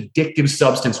most addictive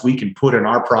substance we can put in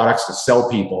our products to sell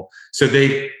people so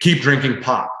they keep drinking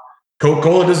pop?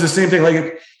 Coca-Cola does the same thing,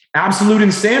 like absolute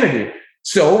insanity.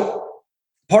 So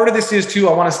part of this is too,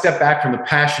 I want to step back from the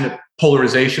passionate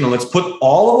polarization and let's put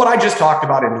all of what I just talked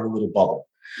about into a little bubble.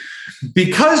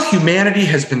 Because humanity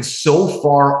has been so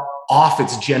far off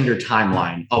its gender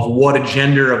timeline of what a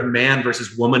gender of man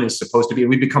versus woman is supposed to be, and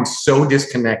we've become so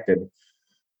disconnected.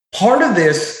 Part of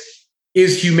this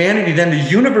is humanity, then the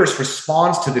universe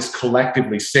responds to this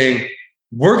collectively saying,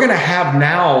 we're going to have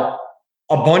now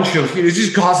a bunch of, it's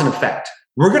just cause and effect.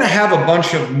 We're going to have a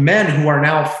bunch of men who are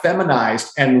now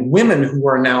feminized and women who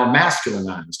are now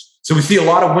masculinized. So we see a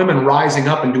lot of women rising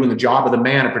up and doing the job of the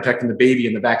man and protecting the baby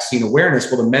and the vaccine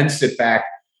awareness, while the men sit back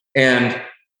and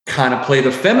kind of play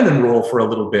the feminine role for a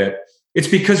little bit. It's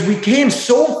because we came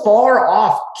so far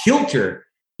off kilter.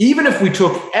 Even if we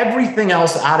took everything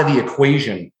else out of the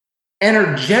equation,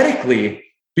 energetically,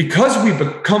 because we've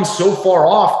become so far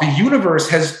off, the universe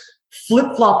has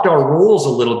flip-flopped our roles a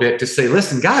little bit to say,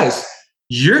 listen, guys,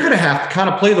 you're going to have to kind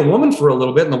of play the woman for a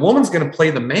little bit, and the woman's going to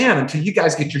play the man until you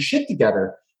guys get your shit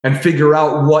together and figure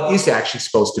out what is actually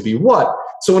supposed to be what.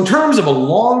 So in terms of a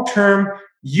long-term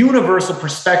universal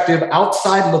perspective,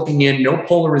 outside looking in, no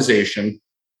polarization,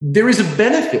 there is a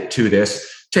benefit to this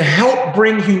to help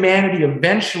bring humanity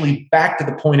eventually back to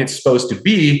the point it's supposed to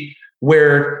be,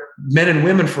 where men and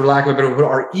women, for lack of a better word,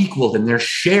 are equal and they're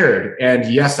shared.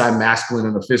 And yes, I'm masculine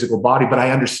in the physical body, but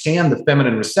I understand the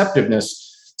feminine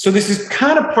receptiveness. So this is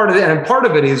kind of part of it. And part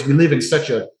of it is we live in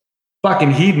such a fucking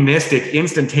hedonistic,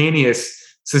 instantaneous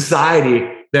society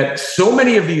that so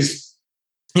many of these,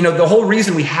 the whole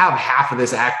reason we have half of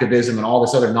this activism and all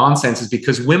this other nonsense is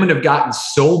because women have gotten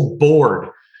so bored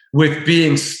with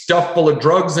being stuffed full of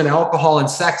drugs and alcohol and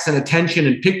sex and attention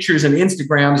and pictures and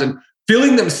Instagrams and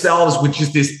filling themselves with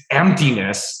just this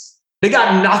emptiness. They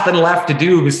got nothing left to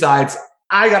do besides,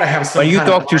 I got to have some. When you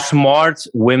talk to smart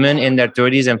women in their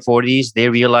 30s and 40s, they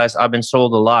realize I've been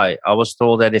sold a lie. I was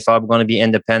told that if I'm going to be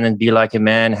independent, be like a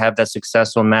man, have that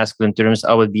successful masculine terms,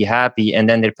 I would be happy. And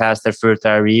then they're past their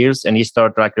fertile years and you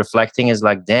start like reflecting, is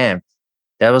like, damn,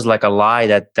 that was like a lie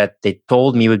that they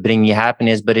told me would bring me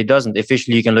happiness, but it doesn't.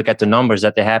 Officially, you can look at the numbers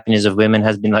that the happiness of women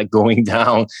has been like going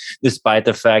down, despite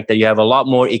the fact that you have a lot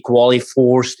more equally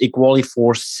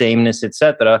forced sameness,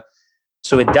 etc.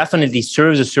 So it definitely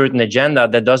serves a certain agenda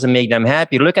that doesn't make them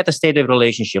happy. Look at the state of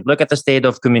relationship. Look at the state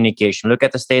of communication. Look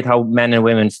at the state how men and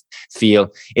women feel.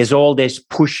 Is all this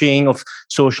pushing of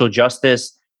social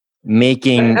justice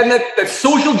making... And that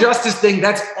social justice thing,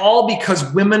 that's all because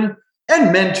women,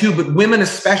 and men too, but women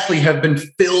especially, have been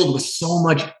filled with so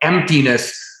much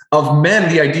emptiness of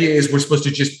men. The idea is we're supposed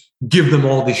to just give them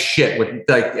all this shit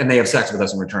and they have sex with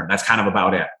us in return. That's kind of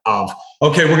about it. Of,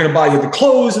 okay, we're going to buy you the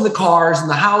clothes and the cars and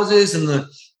the houses and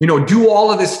do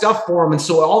all of this stuff for them. And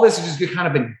so all this has just kind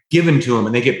of been given to them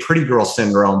and they get pretty girl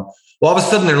syndrome. Well, all of a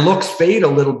sudden their looks fade a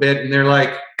little bit and they're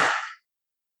like,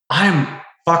 I'm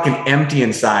fucking empty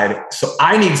inside. So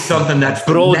I need something that's...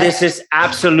 Bro, this is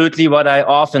absolutely what I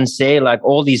often say. Like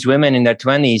all these women in their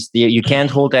 20s, you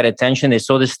can't hold that attention. They're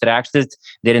so distracted.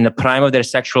 They're in the prime of their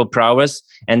sexual prowess.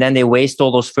 And then they waste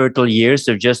all those fertile years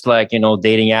of just like,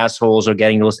 dating assholes or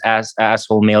getting those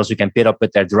asshole males who can pit up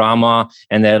with their drama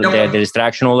and their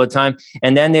distraction all the time.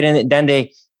 And then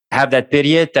they have that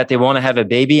period that they want to have a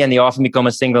baby and they often become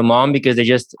a single mom because they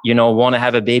just, want to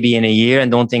have a baby in a year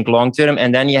and don't think long term.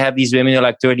 And then you have these women who are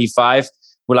like 35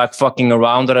 who are like fucking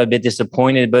around or a bit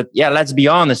disappointed. But yeah, let's be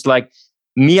honest, like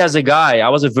me as a guy, I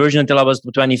was a virgin until I was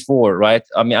 24, right?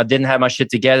 I mean, I didn't have my shit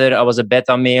together. I was a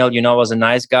beta male, I was a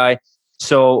nice guy.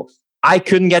 So I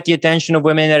couldn't get the attention of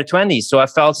women in their 20s. So I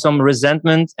felt some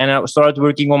resentment and I started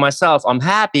working on myself. I'm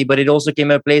happy, but it also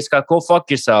came a place called go fuck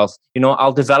yourself.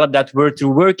 I'll develop that word through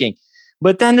working.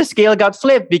 But then the scale got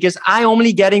flipped because I'm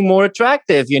only getting more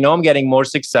attractive. I'm getting more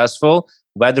successful.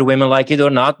 Whether women like it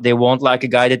or not, they won't like a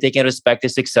guy that they can respect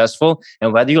is successful.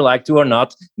 And whether you like to or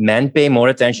not, men pay more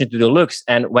attention to the looks.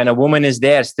 And when a woman is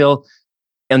there still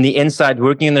on the inside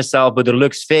working on herself, but the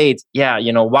looks fade. Yeah,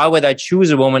 why would I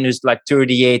choose a woman who's like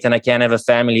 38 and I can't have a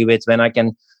family with when I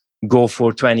can go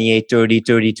for 28, 30,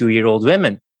 32-year-old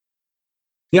women?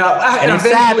 Yeah,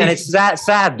 and it's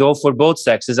sad though for both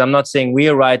sexes. I'm not saying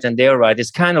we're right and they're right.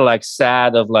 It's kind of like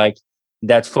sad of like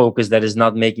that focus that is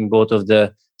not making both of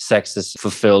the sexes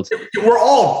fulfilled. We're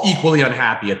all equally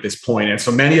unhappy at this point. And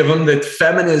so many of them, the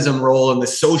feminism role and the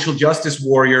social justice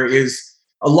warrior is...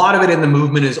 A lot of it in the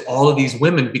movement is all of these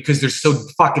women because they're so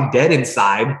fucking dead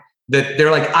inside that they're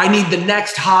like, I need the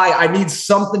next high. I need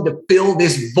something to fill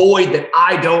this void that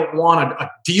I don't want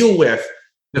to deal with.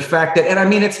 The fact that, and I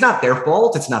mean, it's not their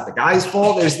fault. It's not the guy's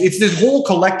fault. It's this whole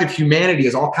collective humanity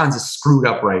is all kinds of screwed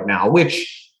up right now,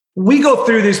 which we go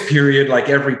through this period like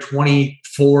every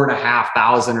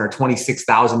 24,500 or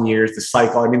 26,000 years, the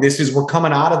cycle. I mean, we're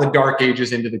coming out of the dark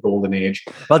ages into the golden age.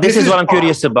 Well, this is what I'm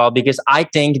curious about because I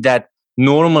think that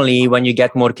normally, when you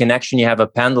get more connection, you have a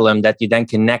pendulum that you then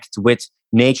connect with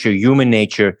nature, human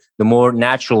nature, the more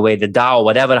natural way, the Tao,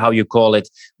 whatever how you call it.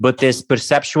 But this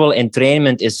perceptual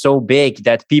entrainment is so big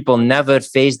that people never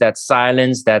face that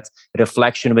silence, that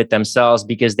reflection with themselves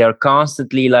because they're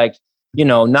constantly like,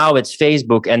 now it's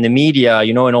Facebook and the media,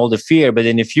 and all the fear. But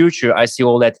in the future, I see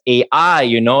all that AI,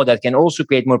 that can also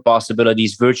create more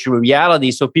possibilities, virtual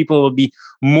reality. So people will be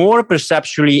more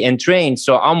perceptually entrained.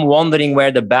 So I'm wondering where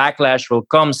the backlash will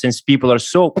come since people are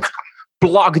so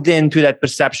plugged into that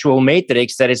perceptual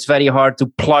matrix that it's very hard to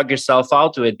plug yourself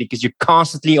out to it because you're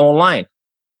constantly online.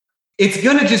 It's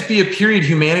going to just be a period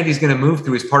humanity is going to move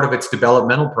through as part of its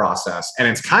developmental process. And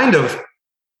it's kind of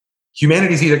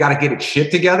humanity's either got to get its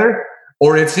shit together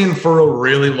or it's in for a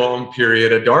really long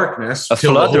period of darkness. A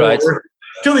flood, right?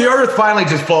 Till the earth finally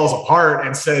just falls apart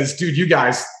and says, dude, you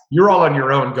guys, you're all on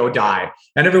your own, go die.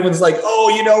 And everyone's like,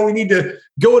 oh, we need to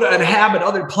go to inhabit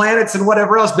other planets and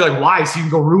whatever else. Be like, why? So you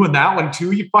can go ruin that one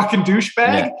too, you fucking douchebag?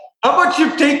 Yeah. How about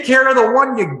you take care of the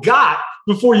one you got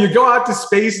before you go out to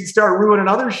space and start ruining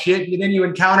other shit? And then you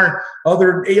encounter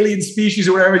other alien species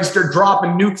or whatever, you start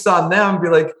dropping nukes on them. Be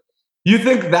like, you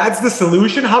think that's the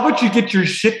solution? How about you get your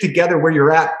shit together where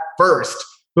you're at first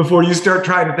before you start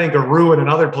trying to think of ruin in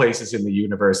other places in the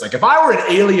universe. Like if I were an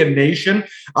alien nation,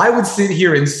 I would sit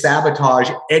here and sabotage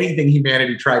anything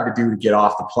humanity tried to do to get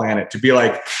off the planet, to be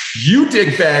like, you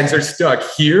dickbags are stuck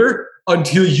here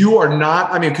until you are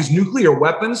not. I mean, because nuclear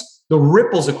weapons, the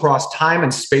ripples across time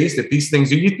and space that these things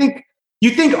do. You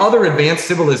think other advanced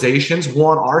civilizations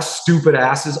want our stupid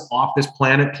asses off this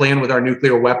planet playing with our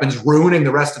nuclear weapons, ruining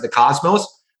the rest of the cosmos?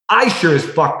 I sure as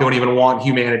fuck don't even want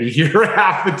humanity here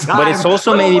half the time. But it's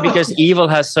also maybe because evil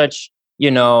has such,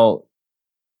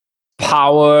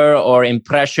 power or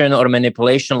impression or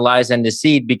manipulation, lies and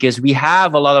deceit, because we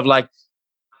have a lot of like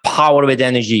power with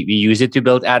energy. We use it to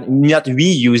build, not we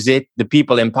use it, the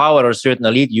people in power or certain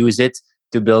elite use it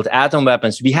to build atom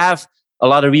weapons. We have a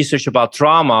lot of research about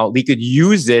trauma. We could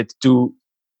use it to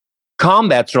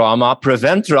combat trauma,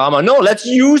 prevent trauma. No, let's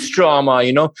use trauma.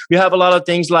 We have a lot of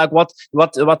things like what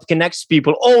connects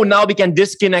people. Oh, now we can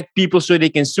disconnect people so they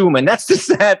consume. And that's the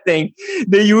sad thing.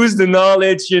 They use the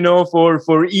knowledge,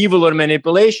 for evil or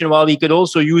manipulation, while we could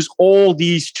also use all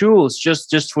these tools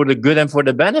just for the good and for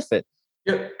the benefit.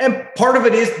 Yeah. And part of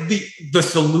it is the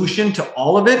solution to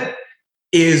all of it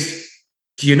is,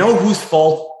 do you know whose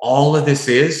fault all of this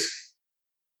is?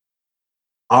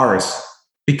 Ours.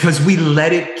 Because we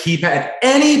let it keep. At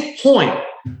any point,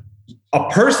 a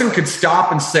person could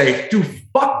stop and say, dude,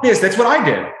 fuck this. That's what I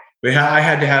did. I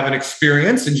had to have an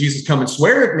experience and Jesus come and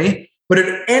swear at me. But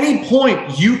at any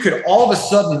point, you could all of a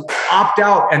sudden opt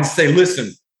out and say,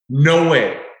 listen, no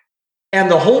way. And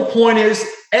the whole point is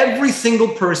every single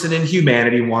person in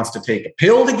humanity wants to take a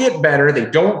pill to get better.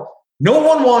 No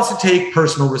one wants to take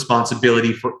personal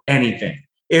responsibility for anything.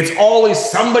 It's always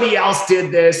somebody else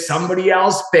did this, somebody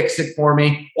else fixed it for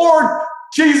me, or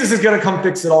Jesus is going to come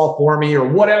fix it all for me, or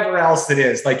whatever else it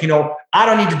is. Like, I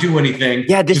don't need to do anything.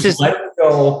 Yeah, let it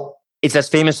go. It's that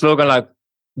famous slogan like,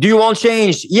 do you want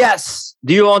change? Yes.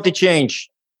 Do you want to change?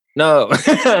 No.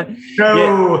 No.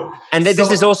 Yeah. And this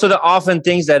is also the often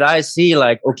things that I see,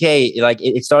 like, okay, like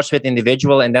it starts with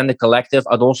individual and then the collective.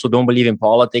 I also don't believe in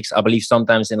politics. I believe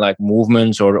sometimes in like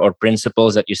movements or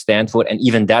principles that you stand for. And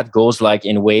even that goes like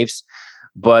in waves.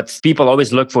 But people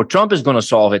always look for Trump is going to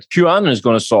solve it. QAnon is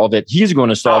going to solve it. He's going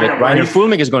to solve it. Reiner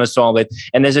Fuellmich is going to solve it.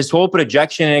 And there's this whole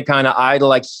projection and kind of idol,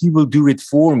 like he will do it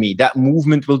for me. That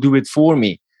movement will do it for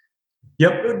me.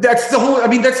 Yep, that's the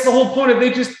whole point of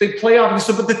they play off.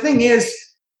 So, but the thing is,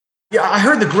 I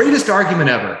heard the greatest argument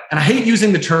ever, and I hate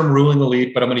using the term ruling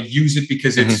elite, but I'm going to use it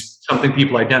because it's something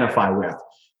people identify with.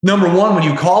 Number one, when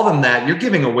you call them that, you're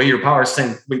giving away your power,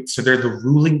 saying, wait, so they're the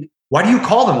ruling. Why do you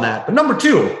call them that? But number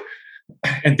two,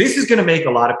 and this is going to make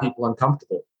a lot of people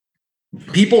uncomfortable.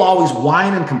 People always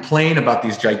whine and complain about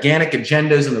these gigantic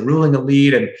agendas and the ruling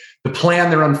elite and the plan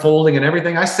they're unfolding and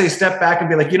everything. I say step back and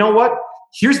be like, you know what?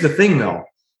 Here's the thing, though.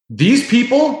 These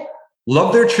people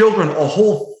love their children a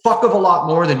whole fuck of a lot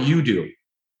more than you do.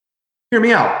 Hear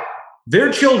me out.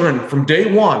 Their children from day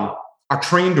one are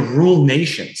trained to rule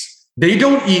nations. They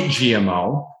don't eat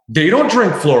GMO. They don't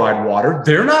drink fluoride water.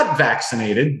 They're not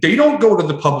vaccinated. They don't go to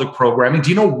the public programming. Do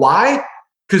you know why?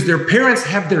 Because their parents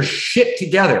have their shit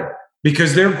together.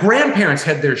 Because their grandparents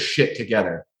had their shit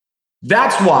together.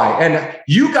 That's why. And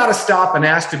you got to stop and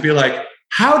ask to be like,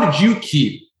 how did you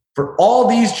keep, for all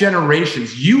these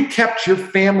generations, you kept your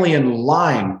family in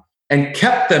line and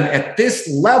kept them at this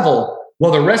level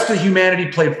while the rest of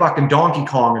humanity played fucking Donkey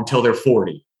Kong until they're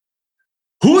 40?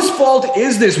 Whose fault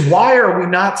is this? Why are we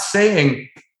not saying,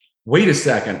 wait a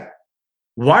second,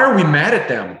 why are we mad at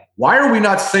them? Why are we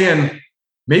not saying,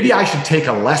 maybe I should take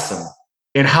a lesson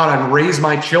in how to raise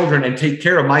my children and take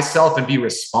care of myself and be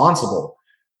responsible?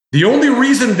 The only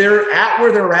reason they're at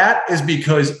where they're at is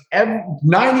because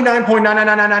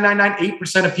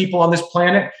 99.9999998% of people on this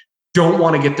planet don't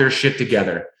want to get their shit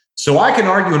together. So I can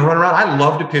argue and run around. I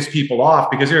love to piss people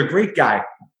off because they're a great guy.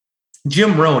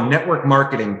 Jim Rohn, network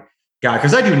marketing guy,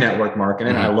 because I do network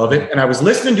marketing and I love it. And I was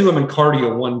listening to him in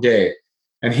cardio one day,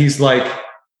 and he's like,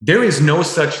 there is no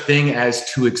such thing as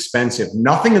too expensive.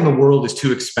 Nothing in the world is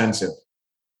too expensive.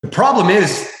 The problem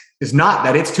is not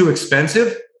that it's too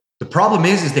expensive. The problem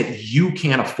is that you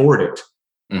can't afford it.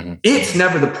 It's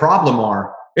never the problem,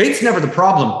 It's never the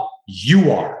problem.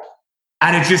 You are.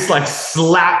 And it just like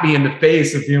slapped me in the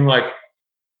face of being like,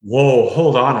 whoa,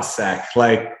 hold on a sec.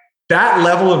 Like that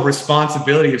level of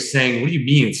responsibility of saying, what do you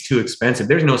mean it's too expensive?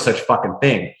 There's no such fucking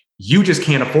thing. You just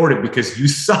can't afford it because you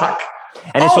suck.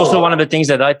 And it's also one of the things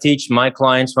that I teach my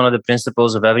clients. One of the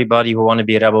principles of everybody who want to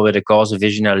be a rebel with a cause, a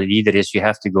visionary leader, is you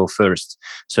have to go first.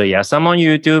 So yes, I'm on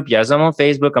YouTube. Yes, I'm on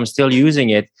Facebook. I'm still using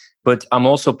it. but I'm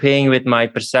also paying with my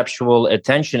perceptual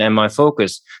attention and my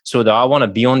focus. So that I want to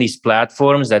be on these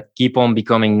platforms that keep on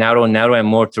becoming narrow and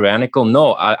more tyrannical.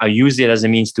 No, I use it as a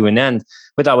means to an end.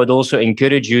 But I would also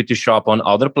encourage you to shop on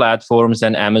other platforms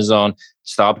than Amazon.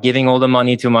 Stop giving all the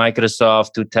money to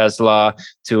Microsoft, to Tesla,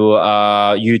 to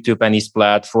YouTube and these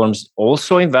platforms.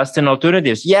 Also invest in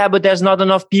alternatives. Yeah, but there's not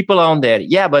enough people on there.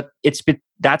 Yeah, but it's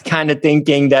that kind of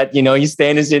thinking that, you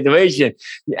stay in a situation.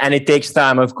 And it takes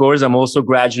time, of course. I'm also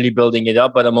gradually building it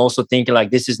up, but I'm also thinking like,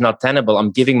 this is not tenable.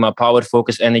 I'm giving my power,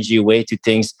 focus, energy away to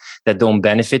things that don't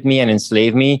benefit me and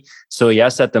enslave me. So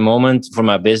yes, at the moment for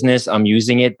my business, I'm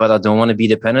using it, but I don't want to be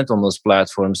dependent on those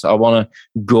platforms. I want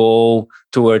to go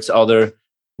towards other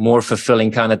more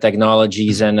fulfilling kind of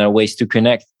technologies and ways to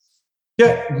connect.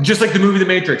 Yeah, just like the movie The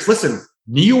Matrix. Listen,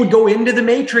 Neo would go into the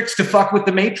Matrix to fuck with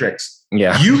the Matrix.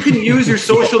 Yeah. You can use your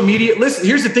social media. Listen,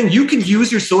 here's the thing. You can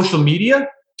use your social media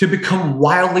to become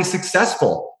wildly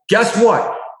successful. Guess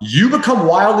what? You become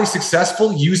wildly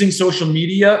successful using social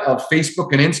media of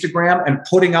Facebook and Instagram and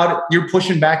you're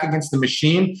pushing back against the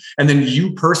machine. And then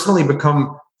you personally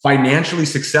become financially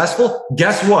successful.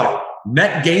 Guess what?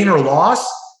 Net gain or loss,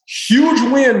 huge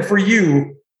win for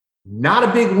you. Not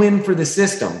a big win for the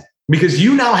system because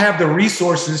you now have the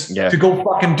resources to go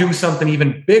fucking do something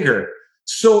even bigger.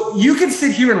 So you can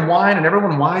sit here and whine, and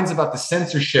everyone whines about the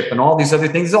censorship and all these other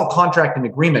things. It's all contract and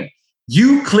agreement.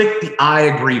 You click the I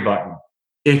agree button.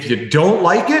 If you don't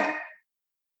like it,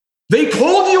 they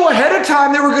told you ahead of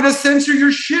time they were going to censor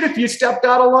your shit if you stepped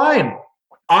out of line.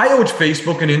 I owe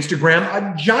Facebook and Instagram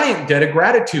a giant debt of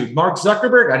gratitude. Mark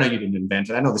Zuckerberg, I know you didn't invent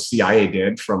it. I know the CIA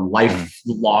did from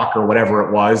LifeLock or whatever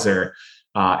it was, or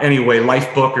anyway,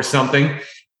 Lifebook or something.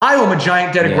 I owe him a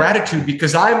giant debt of gratitude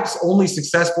because I'm only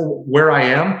successful where I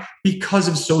am because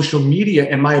of social media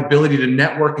and my ability to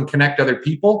network and connect other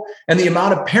people. And the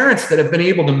amount of parents that have been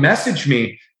able to message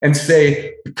me and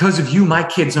say, because of you, my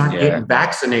kids aren't getting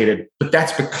vaccinated. But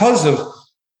that's because of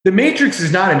the Matrix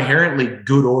is not inherently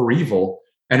good or evil.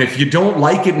 And if you don't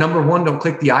like it, number one, don't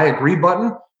click the I agree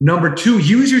button. Number two,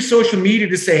 use your social media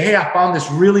to say, hey, I found this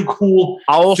really cool.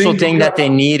 I also think that they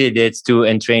needed it to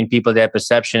entrain people their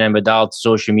perception. And without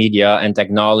social media and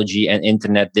technology and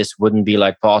internet, this wouldn't be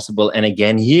like possible. And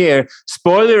again, here,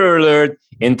 spoiler alert,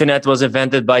 internet was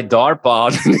invented by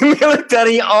DARPA, the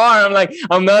military arm. Like,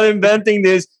 I'm not inventing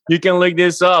this. You can look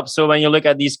this up. So when you look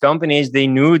at these companies, they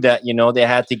knew that, they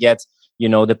had to get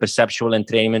the perceptual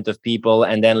entrainment of people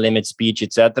and then limit speech,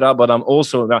 etc. But I'm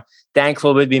also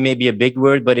thankful would be maybe a big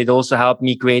word, but it also helped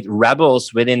me create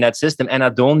rebels within that system. And I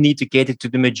don't need to cater to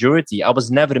the majority. I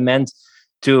was never meant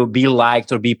to be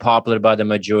liked or be popular by the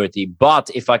majority.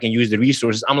 But if I can use the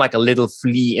resources, I'm like a little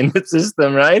flea in the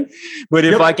system, right? But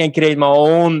if I can create my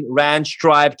own ranch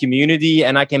tribe community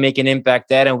and I can make an impact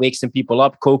there and wake some people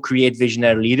up, co-create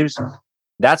visionary leaders,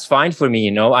 that's fine for me.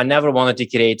 I never wanted to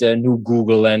create a new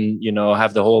Google and,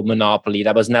 have the whole monopoly.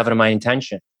 That was never my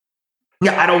intention.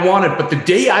 Yeah, I don't want it. But the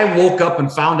day I woke up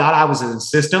and found out I was in the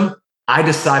system, I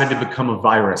decided to become a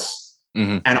virus.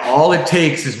 Mm-hmm. And all it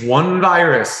takes is one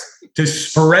virus to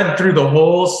spread through the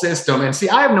whole system. And see,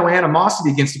 I have no animosity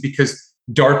against it because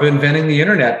DARPA inventing the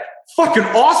internet. Fucking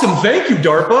awesome. Thank you,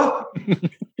 DARPA.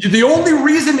 The only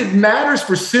reason it matters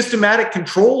for systematic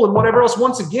control and whatever else,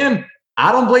 once again,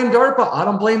 I don't blame DARPA. I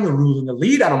don't blame the ruling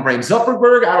elite. I don't blame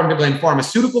Zuckerberg. I don't blame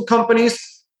pharmaceutical companies.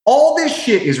 All this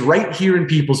shit is right here in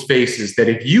people's faces that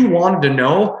if you wanted to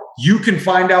know, you can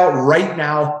find out right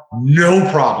now, no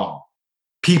problem.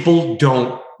 People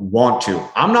don't want to.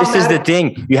 I'm not. This is the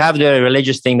thing. You have the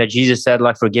religious thing that Jesus said,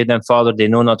 like, forgive them, Father, they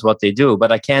know not what they do.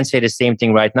 But I can't say the same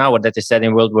thing right now, or that they said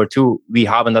in World War II, we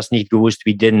haben das nicht gewusst,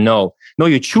 we didn't know. No,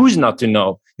 you choose not to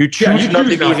know. You choose not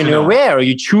to be even aware, or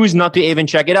you choose not to even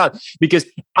check it out. Because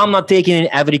I'm not taking in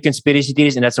every conspiracy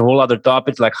theories, and that's a whole other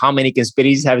topic. Like, how many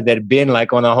conspiracies have there been,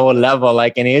 like, on a whole level,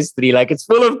 like in history? Like, it's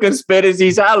full of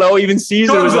conspiracies. Hello, even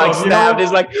Caesar was like stabbed.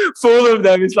 It's like full of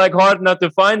them. It's like hard not to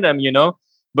find them,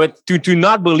 But to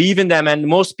not believe in them, and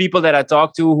most people that I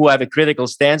talk to who have a critical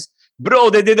stance, bro,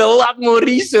 they did a lot more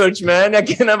research, man. I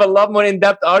can have a lot more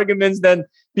in-depth arguments than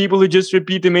people who just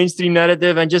repeat the mainstream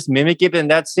narrative and just mimic it, and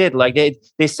that's it. Like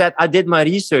they said, I did my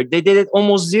research. They did it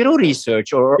almost zero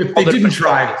research. Or if they didn't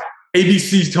try.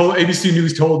 ABC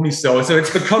News told me so. So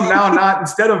it's become now not,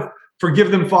 instead of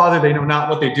forgive them, Father, they know not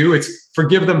what they do. It's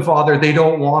forgive them, Father, they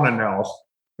don't want to know.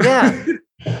 Yeah.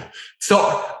 So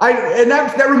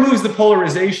that removes the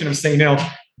polarization of saying,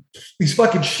 these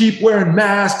fucking sheep wearing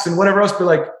masks and whatever else. But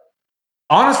like,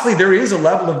 honestly, there is a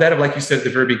level of that, of, like you said at the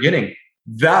very beginning,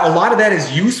 that a lot of that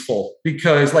is useful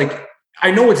because, like,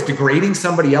 I know it's degrading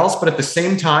somebody else, but at the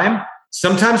same time,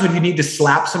 Sometimes when you need to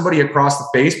slap somebody across the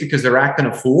face because they're acting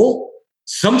a fool,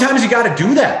 sometimes you got to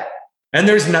do that. And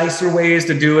there's nicer ways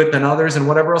to do it than others and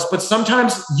whatever else. But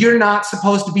sometimes you're not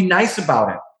supposed to be nice about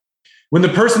it. When the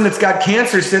person that's got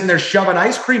cancer sitting there shoving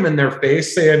ice cream in their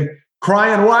face saying,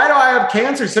 crying, why do I have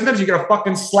cancer? Sometimes you got to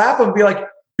fucking slap them and be like,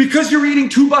 because you're eating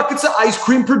 2 buckets of ice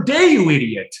cream per day, you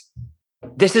idiot.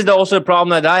 This is also a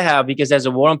problem that I have because there's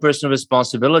a war on personal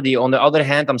responsibility. On the other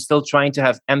hand, I'm still trying to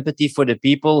have empathy for the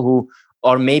people who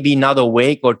are maybe not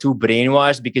awake or too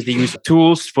brainwashed because they use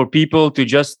tools for people to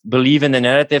just believe in the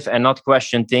narrative and not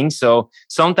question things. So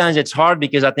sometimes it's hard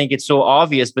because I think it's so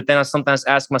obvious, but then I sometimes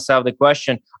ask myself the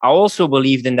question. I also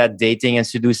believed in that dating and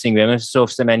seducing women for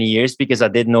so many years because I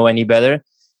didn't know any better.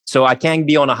 So I can't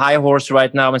be on a high horse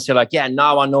right now and say like, yeah,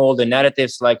 now I know all the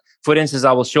narratives. Like, for instance,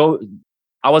 I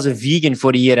was a vegan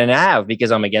for a year and a half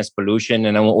because I'm against pollution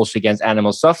and I'm also against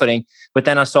animal suffering. But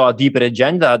then I saw a deeper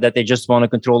agenda that they just want to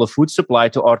control the food supply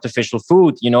to artificial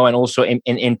food, and also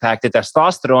impact the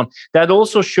testosterone. That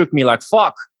also shook me like,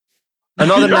 fuck.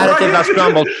 Another narrative that's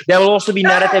crumbled. There will also be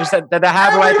narratives that I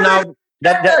have right now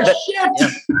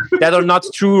that are not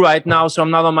true right now. So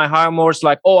I'm not on my high horse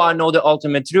like, oh, I know the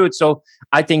ultimate truth. So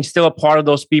I think still a part of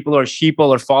those people or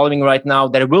sheeple are following right now.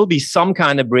 There will be some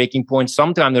kind of breaking point,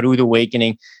 some kind of rude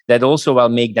awakening that also will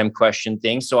make them question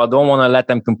things. So I don't want to let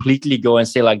them completely go and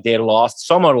say like they're lost.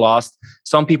 Some are lost.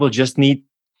 Some people just need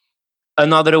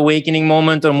another awakening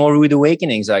moment or more rude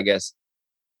awakenings, I guess.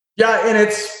 Yeah,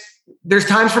 and there's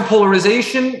times for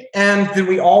polarization, and then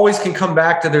we always can come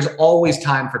back to there's always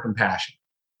time for compassion.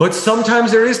 But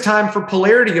sometimes there is time for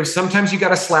polarity of sometimes you got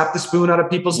to slap the spoon out of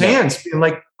people's hands and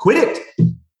like, quit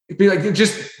it. Be like,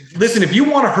 just listen, if you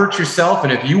want to hurt yourself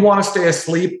and if you want to stay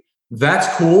asleep, that's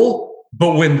cool.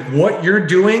 But when what you're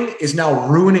doing is now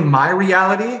ruining my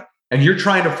reality and you're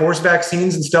trying to force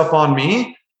vaccines and stuff on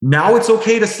me, now it's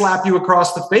okay to slap you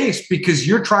across the face because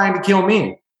you're trying to kill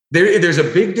me. There's a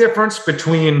big difference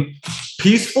between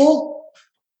peaceful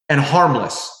and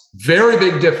harmless. Very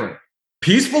big difference.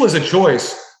 Peaceful is a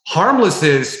choice. Harmless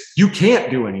is you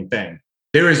can't do anything.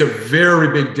 There is a very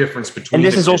big difference between. And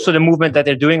this is also the movement that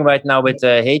they're doing right now with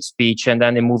hate speech, and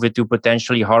then they move it to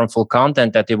potentially harmful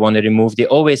content that they want to remove. They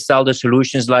always sell the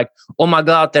solutions like, oh my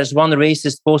God, there's one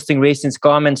racist posting racist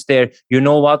comments there. You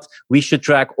know what? We should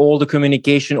track all the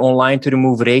communication online to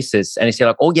remove racists. And they say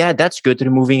like, oh yeah, that's good,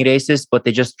 removing racists, but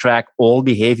they just track all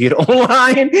behavior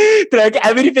online, track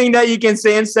everything that you can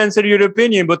say and censor your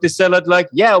opinion. But they sell it like,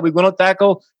 yeah, we're going to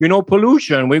tackle,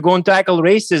 pollution. We're going to tackle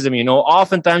racism.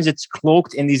 Oftentimes it's close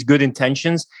in these good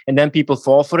intentions, and then people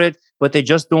fall for it, but they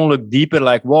just don't look deeper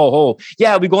like, whoa,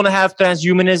 yeah, we're going to have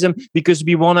transhumanism because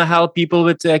we want to help people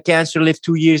with cancer live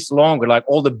 2 years longer, like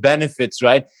all the benefits,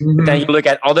 right? Mm-hmm. But then you look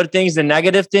at other things, the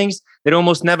negative things, they're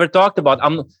almost never talked about.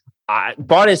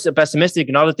 Part is pessimistic,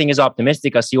 another thing is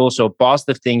optimistic. I see also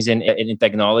positive things in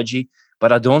technology,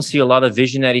 but I don't see a lot of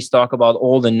visionaries talk about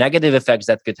all the negative effects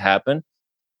that could happen.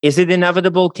 Is it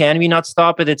inevitable? Can we not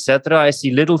stop it, etc.? I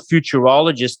see little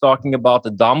futurologists talking about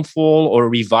the downfall or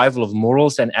revival of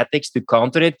morals and ethics to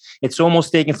counter it. It's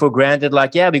almost taken for granted,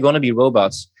 like, yeah, we're going to be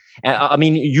robots.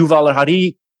 Yuval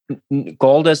Harari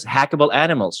called us hackable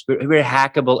animals. We're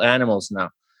hackable animals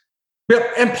now. Yeah,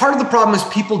 and part of the problem is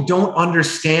people don't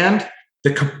understand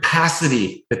the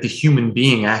capacity that the human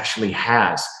being actually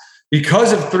has.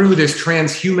 Because of through this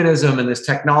transhumanism and this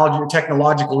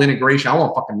technological integration, I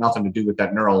want fucking nothing to do with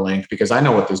that neural link because I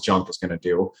know what this junk is going to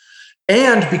do.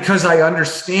 And because I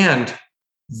understand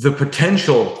the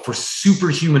potential for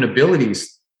superhuman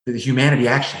abilities that humanity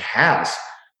actually has.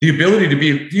 The ability to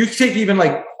be, you take even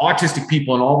like autistic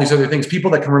people and all these other things, people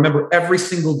that can remember every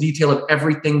single detail of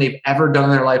everything they've ever done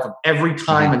in their life, of every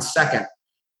time and second.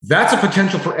 That's a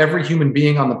potential for every human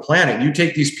being on the planet. You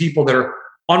take these people that are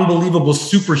unbelievable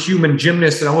superhuman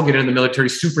gymnasts, and I will get into the military,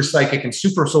 super psychic and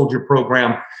super soldier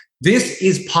program. This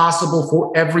is possible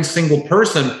for every single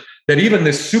person. That even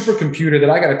this supercomputer that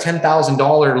I got a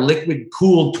 $10,000 liquid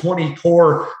cooled 20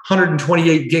 core,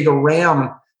 128 gig of RAM,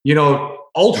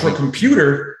 ultra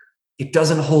computer, it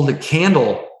doesn't hold a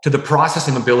candle to the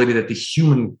processing ability that the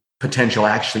human potential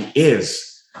actually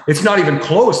is. It's not even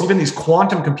close. Even these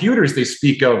quantum computers they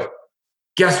speak of,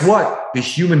 guess what? The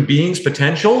human being's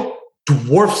potential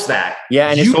dwarfs that. Yeah,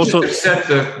 and you it's also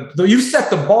you set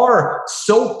the bar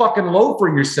so fucking low for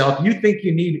yourself. You think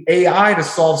you need AI to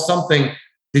solve something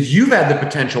that you've had the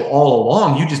potential all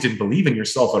along. You just didn't believe in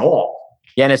yourself at all.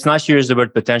 Yeah, and it's nice to use the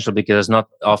word potential because it's not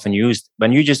often used.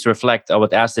 When you just reflect, I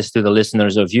would ask this to the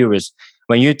listeners or viewers.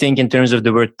 When you think in terms of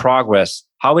the word progress,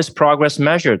 how is progress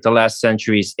measured the last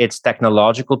centuries? It's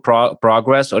technological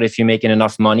progress, or if you're making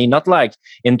enough money, not like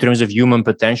in terms of human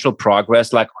potential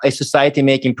progress, like a society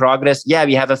making progress. Yeah,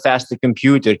 we have a faster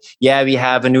computer. Yeah, we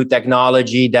have a new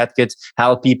technology that could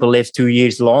help people live 2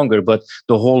 years longer. But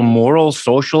the whole moral,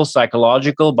 social,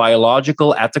 psychological,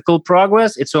 biological, ethical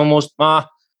progress, it's almost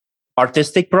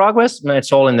artistic progress.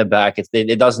 It's all in the back.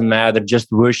 It doesn't matter.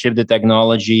 Just worship the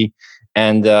technology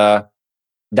and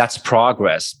that's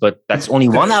progress, but that's only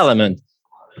one element.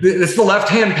 It's the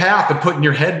left-hand path of putting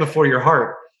your head before your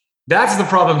heart. That's the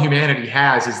problem humanity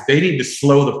has, is they need to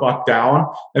slow the fuck down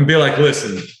and be like,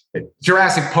 listen,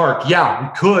 Jurassic Park, yeah, we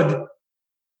could,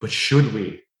 but should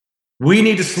we? We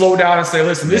need to slow down and say,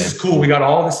 listen, this is cool. We got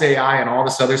all this AI and all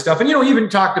this other stuff. And, even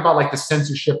talked about like the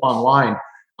censorship online.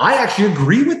 I actually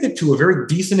agree with it to a very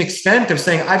decent extent of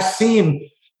saying I've seen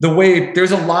the way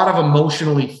there's a lot of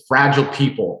emotionally fragile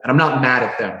people, and I'm not mad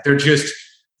at them.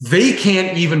 They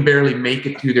can't even barely make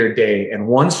it through their day. And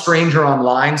one stranger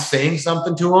online saying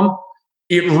something to them,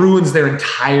 it ruins their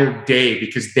entire day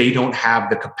because they don't have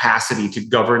the capacity to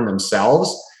govern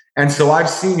themselves. And so I've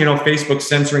seen, Facebook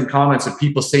censoring comments of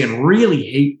people saying really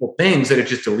hateful things that it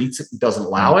just deletes it and doesn't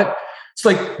allow it. It's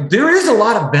like there is a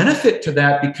lot of benefit to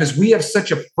that because we have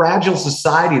such a fragile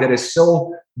society that is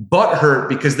so butthurt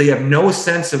because they have no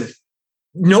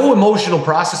emotional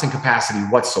processing capacity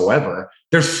whatsoever.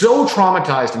 They're so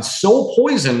traumatized and so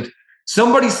poisoned.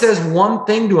 Somebody says one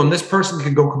thing to them, this person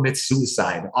can go commit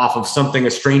suicide off of something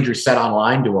a stranger said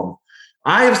online to them.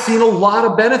 I have seen a lot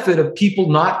of benefit of people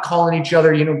not calling each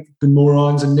other, the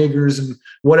morons and niggers and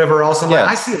whatever else.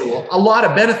 I see a lot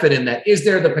of benefit in that. Is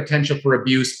there the potential for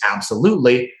abuse?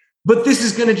 Absolutely. But this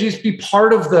is going to just be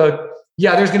part of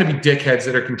there's going to be dickheads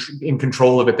that are in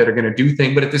control of it that are going to do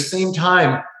things. But at the same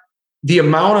time, the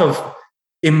amount of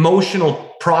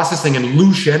emotional processing and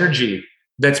loose energy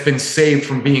that's been saved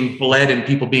from being bled and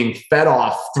people being fed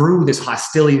off through this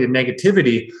hostility and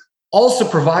negativity also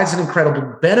provides an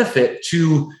incredible benefit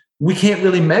to, we can't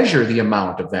really measure the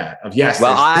amount of that.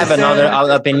 Well, I have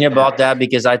another opinion about that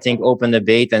because I think open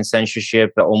debate and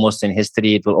censorship, almost in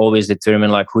history, it will always determine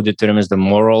like who determines the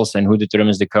morals and who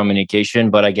determines the communication.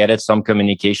 But I get it, some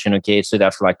communication, okay, it should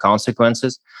have like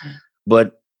consequences.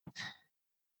 But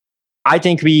I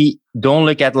think we don't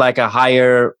look at like a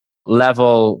higher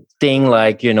level thing,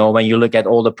 like, when you look at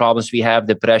all the problems we have,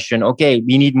 depression, okay,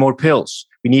 we need more pills.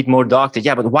 We need more doctors.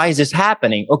 Yeah, but why is this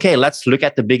happening? Okay, let's look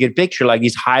at the bigger picture, like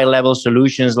these high level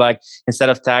solutions, like instead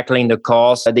of tackling the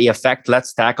cause, the effect,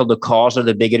 let's tackle the cause of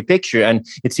the bigger picture. And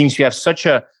it seems we have such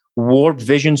a warped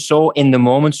vision, so in the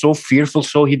moment, so fearful,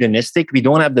 so hedonistic. We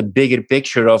don't have the bigger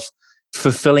picture of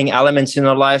fulfilling elements in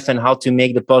our life and how to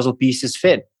make the puzzle pieces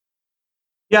fit.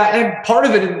 Yeah, and part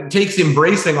of it takes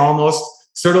embracing almost,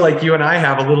 sort of like you and I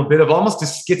have a little bit of almost a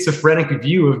schizophrenic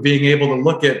view of being able to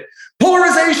look at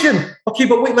polarization. Okay,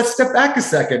 but wait, let's step back a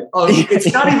second.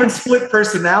 It's not even split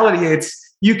personality. It's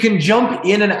you can jump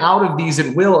in and out of these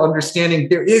at will, understanding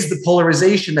there is the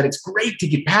polarization, that it's great to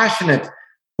get passionate,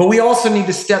 but we also need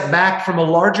to step back from a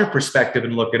larger perspective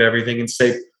and look at everything and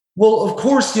say, well, of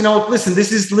course, listen,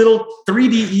 this is little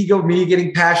 3D ego me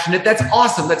getting passionate. That's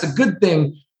awesome. That's a good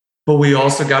thing. But we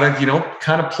also got to,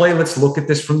 kind of play. Let's look at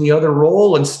this from the other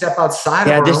role and step outside.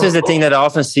 Yeah, this is the thing that I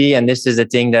often see. And this is the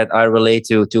thing that I relate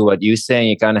to what you say.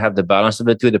 You kind of have the balance of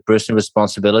the two, the personal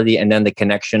responsibility, and then the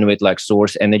connection with like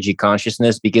source energy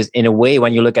consciousness. Because in a way,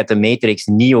 when you look at the matrix,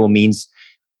 Neo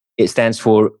it stands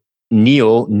for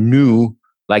Neo, new,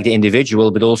 like the individual,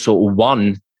 but also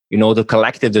one, the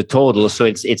collective, the total. So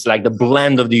it's like the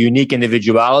blend of the unique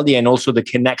individuality and also the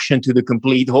connection to the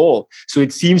complete whole. So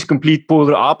it seems complete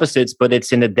polar opposites, but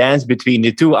it's in a dance between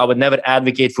the two. I would never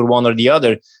advocate for one or the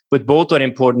other, but both are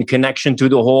important. Connection to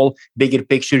the whole, bigger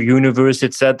picture, universe,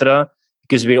 etc.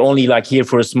 Because we're only like here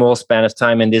for a small span of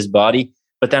time in this body.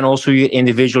 But then also your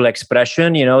individual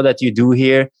expression, that you do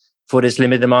here for this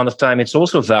limited amount of time. It's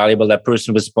also valuable, that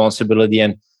personal responsibility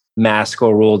and mask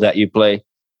or role that you play.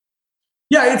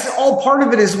 Yeah, it's all part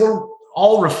of it is we're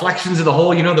all reflections of the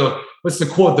whole. What's the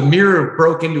quote? The mirror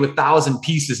broke into 1,000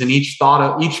 pieces, and each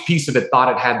piece of it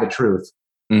thought it had the truth.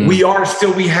 Mm.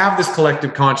 We have this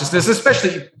collective consciousness,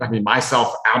 especially,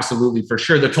 myself, absolutely, for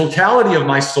sure. The totality of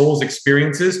my soul's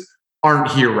experiences aren't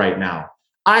here right now.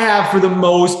 I have, for the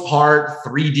most part,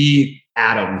 3D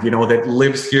Adam, that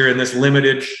lives here in this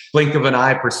limited blink of an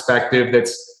eye perspective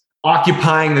that's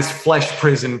occupying this flesh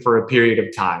prison for a period of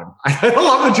time. I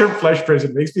love the term flesh prison.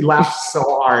 It makes me laugh so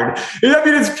hard.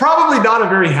 It's probably not a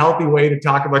very healthy way to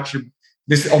talk about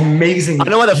this amazing... I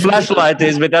know what a flashlight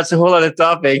is, but that's a whole other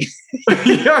topic.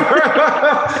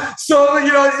 So,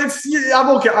 I'm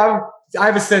okay. I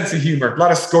have a sense of humor, a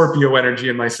lot of Scorpio energy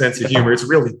in my sense of humor. It's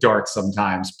really dark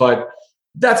sometimes, but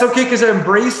that's okay because I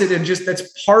embrace it. And just that's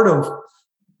part of,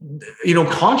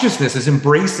 consciousness is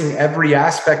embracing every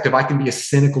aspect of I can be a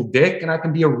cynical dick and I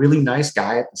can be a really nice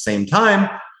guy at the same time.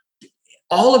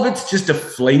 All of it's just a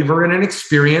flavor and an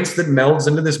experience that melds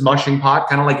into this mushing pot,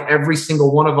 kind of like every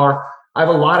single one of I have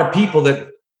a lot of people that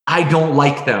I don't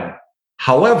like them.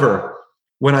 However,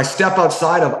 when I step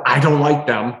outside of I don't like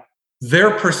them,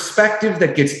 their perspective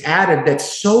that gets added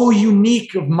that's so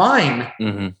unique of mine,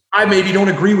 I maybe don't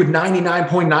agree with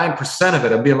 99.9% of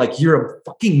it. I'm being like, you're a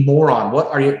fucking moron. What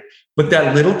are you? But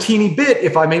that little teeny bit,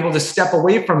 if I'm able to step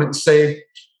away from it and say,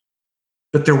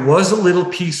 but there was a little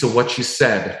piece of what you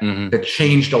said that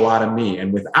changed a lot of me.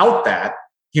 And without that,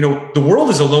 the world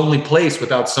is a lonely place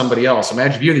without somebody else.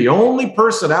 Imagine if you're the only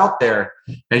person out there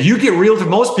and you get real to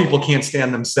most people can't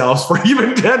stand themselves for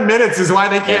even 10 minutes is why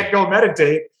they can't go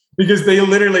meditate, because they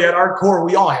literally at our core,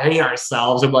 we all hate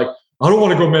ourselves. I'm like, I don't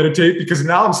want to go meditate because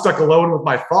now I'm stuck alone with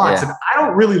my thoughts and I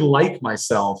don't really like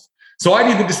myself. So I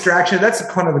need the distraction. That's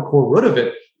kind of the core root of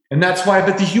it. And that's why,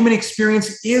 but the human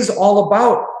experience is all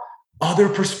about other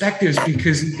perspectives,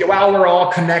 because while we're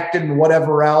all connected and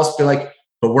whatever else, but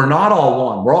we're not all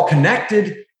one. We're all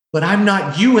connected, but I'm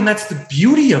not you. And that's the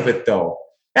beauty of it though.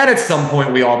 And at some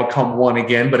point we all become one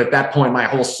again. But at that point, my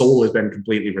whole soul has been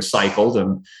completely recycled.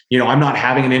 And, I'm not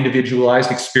having an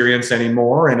individualized experience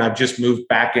anymore. And I've just moved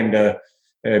back into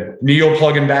Neo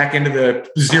plugging back into the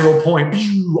 0 point,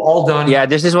 all done. Yeah,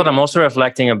 this is what I'm also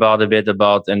reflecting about a bit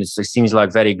about, and it seems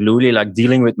like very glooly, like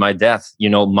dealing with my death,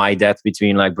 my death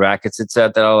between like brackets,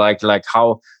 etc. Like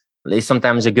how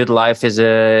sometimes a good life is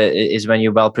when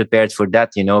you're well prepared for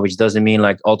that, which doesn't mean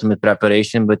like ultimate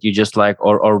preparation, but you just like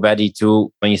or ready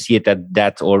to when you see it at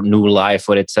death or new life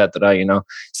or etc.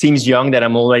 Seems young that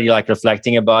I'm already like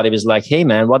reflecting about it. It's like, hey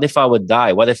man, what if I would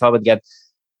die? What if I would get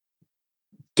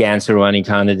cancer or any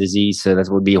kind of disease? That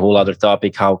would be a whole other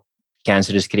topic, how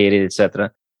cancer is created,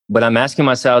 etc. But I'm asking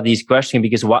myself these questions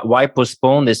because why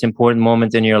postpone this important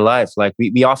moment in your life? Like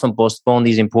we often postpone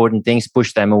these important things,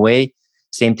 push them away.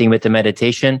 Same thing with the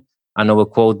meditation. I know a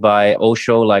quote by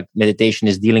Osho, like meditation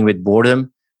is dealing with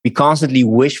boredom. We constantly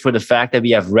wish for the fact that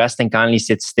we have rest and kindly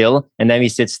sit still. And then we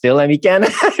sit still and we can't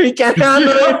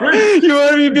handle it. You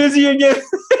want to be busy again.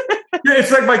 Yeah,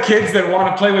 it's like my kids that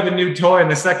want to play with a new toy,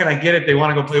 and the second I get it, they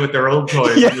want to go play with their old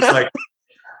toys. Yeah. It's like,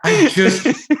 I just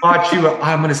taught you,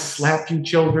 I'm going to slap you,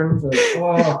 children. Like,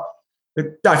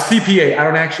 CPA, I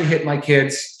don't actually hit my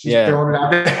kids. Just throwing it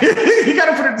out there. You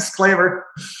got to put a disclaimer.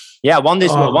 Yeah,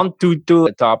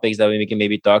 two topics that we can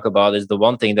maybe talk about is the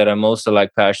one thing that I'm also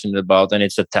like passionate about, and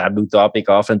it's a taboo topic,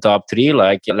 often top 3.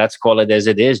 Like, let's call it as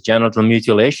it is: genital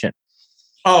mutilation.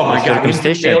 Oh my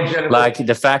God! Like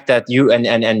the fact that you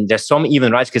and there's some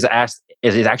even rights, because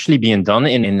it is actually being done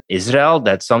in Israel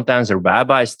that sometimes a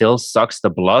rabbi still sucks the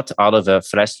blood out of a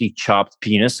freshly chopped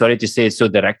penis. Sorry to say it so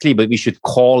directly, but we should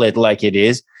call it like it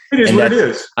is. It is what it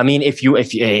is. I mean, if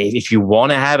you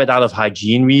want to have it out of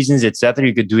hygiene reasons, etc.,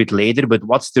 you could do it later. But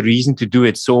what's the reason to do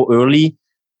it so early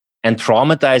and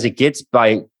traumatize a kid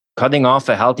by cutting off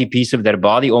a healthy piece of their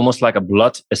body, almost like a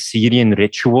blood Assyrian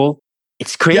ritual?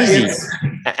 It's crazy.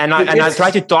 Yeah, I try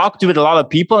to talk to it a lot of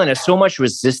people, and there's so much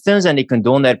resistance, and they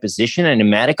condone their position. And in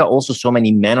America, also so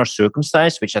many men are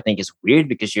circumcised, which I think is weird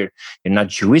because you're not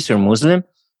Jewish or Muslim.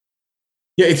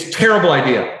 Yeah, it's a terrible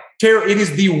idea. It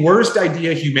is the worst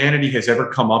idea humanity has ever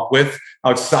come up with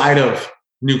outside of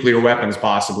nuclear weapons,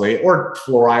 possibly, or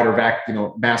fluoride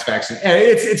or mass vaccine.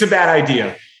 It's a bad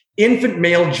idea. Infant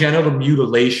male genital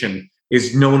mutilation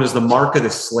is known as the mark of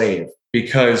the slave,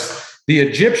 because the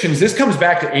Egyptians, this comes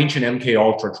back to ancient MK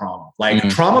Ultra trauma. Like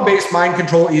trauma-based mind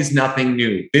control is nothing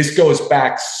new. This goes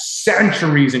back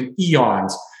centuries and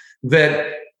eons.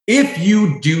 That if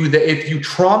you do that, if you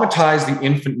traumatize the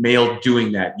infant male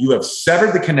doing that, you have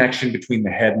severed the connection between the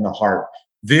head and the heart.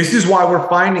 This is why we're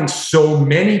finding so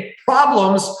many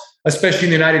problems, especially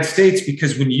in the United States,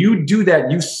 because when you do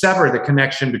that, you sever the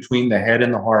connection between the head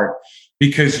and the heart,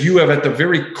 because you have at the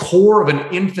very core of an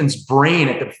infant's brain,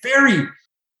 at the very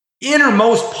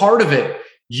innermost part of it,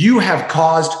 you have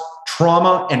caused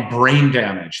trauma and brain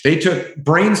damage. They took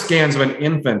brain scans of an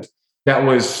infant that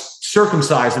was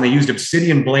circumcised, and they used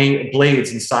obsidian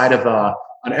blades inside of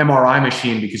an MRI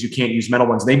machine because you can't use metal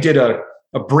ones. They did a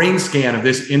brain scan of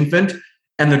this infant,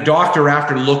 and the doctor,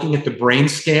 after looking at the brain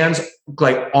scans,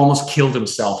 like almost killed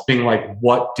himself, being like,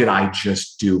 what did I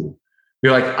just do?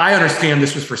 You're like, I understand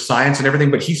this was for science and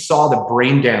everything, but he saw the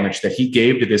brain damage that he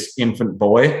gave to this infant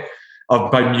boy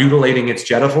by mutilating its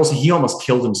genitals. He almost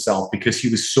killed himself because he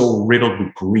was so riddled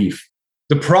with grief.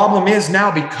 The problem is now,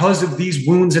 because of these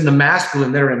wounds in the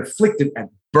masculine that are inflicted at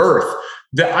birth,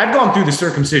 that I've gone through the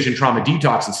circumcision trauma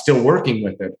detox and still working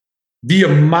with it. The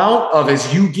amount of,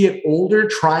 as you get older,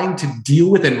 trying to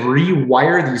deal with and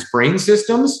rewire these brain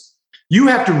systems, you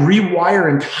have to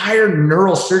rewire entire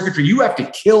neural circuitry. You have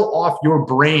to kill off your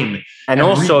brain. And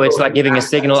also it's like giving a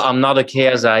signal, I'm not okay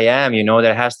as I am,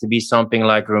 there has to be something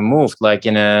like removed, like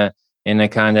in a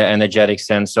kind of energetic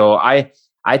sense. So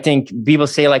I think people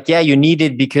say like, yeah, you need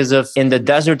it because of in the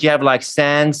desert, you have like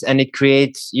sands and it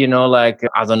creates, like,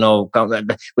 I don't know,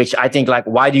 which I think like,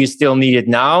 why do you still need it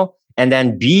now? And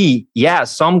then B, yeah,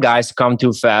 some guys come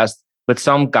too fast, but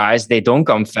some guys, they don't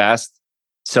come fast.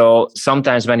 So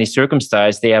sometimes when he's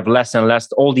circumcised, they have less and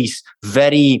less, all these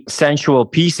very sensual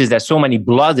pieces. There's so many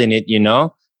blood in it,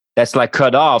 that's like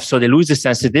cut off. So they lose the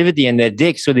sensitivity in their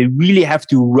dick. So they really have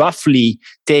to roughly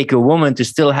take a woman to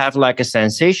still have like a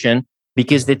sensation,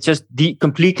 because they're just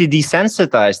completely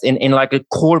desensitized in like a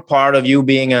core part of you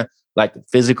being a like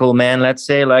physical man, let's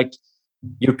say, like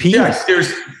your penis. Yes,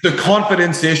 there's the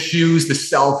confidence issues, the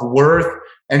self-worth.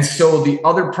 And so the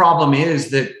other problem is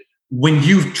that when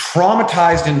you've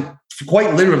traumatized and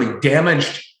quite literally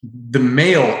damaged the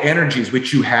male energies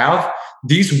which you have,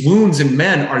 these wounds in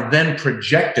men are then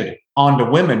projected onto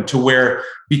women, to where,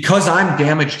 because I'm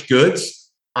damaged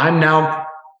goods, I'm now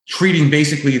treating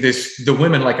basically the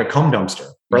women like a cum dumpster,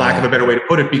 for lack of a better way to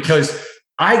put it, because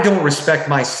I don't respect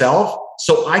myself.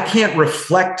 So I can't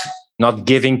reflect. Not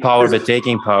giving power, but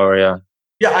taking power. Yeah.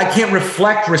 Yeah. I can't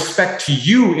reflect respect to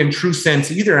you in true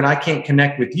sense either. And I can't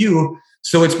connect with you.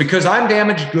 So it's because I'm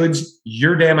damaged goods,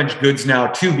 you're damaged goods now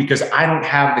too, because I don't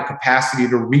have the capacity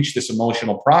to reach this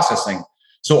emotional processing.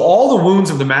 So all the wounds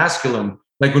of the masculine,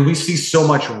 like when we see so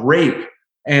much rape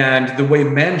and the way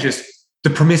men just, the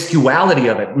promiscuity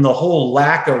of it and the whole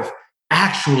lack of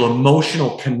actual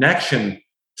emotional connection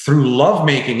through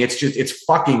lovemaking, it's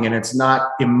fucking, and it's not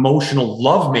emotional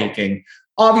lovemaking.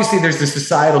 Obviously there's the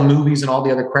societal movies and all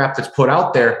the other crap that's put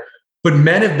out there, but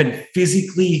men have been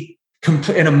physically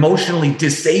and emotionally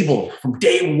disabled from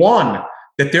day one,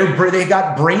 that they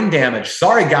got brain damage.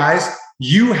 Sorry, guys,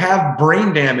 you have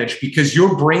brain damage because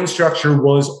your brain structure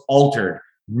was altered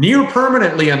near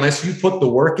permanently. Unless you put the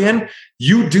work in,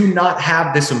 you do not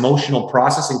have this emotional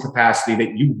processing capacity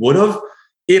that you would have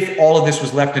if all of this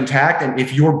was left intact and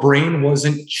if your brain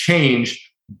wasn't changed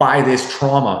by this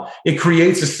trauma. It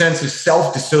creates a sense of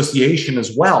self-dissociation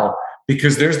as well,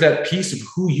 because there's that piece of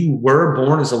who you were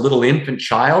born as a little infant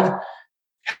child.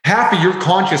 Half of your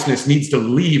consciousness needs to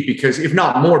leave, because if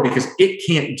not more, because it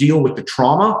can't deal with the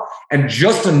trauma, and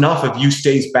just enough of you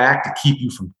stays back to keep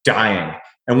you from dying.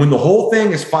 And when the whole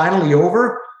thing is finally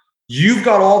over, you've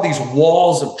got all these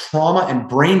walls of trauma and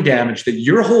brain damage that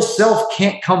your whole self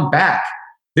can't come back.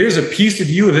 There's a piece of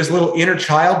you, of this little inner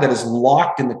child, that is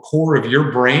locked in the core of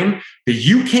your brain that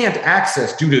you can't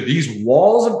access due to these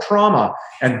walls of trauma.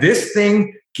 And this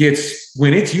thing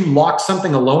when you lock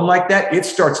something alone like that, it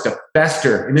starts to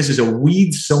fester. And this is a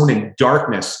weed sown in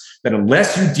darkness that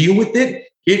unless you deal with it,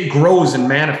 it grows and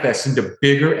manifests into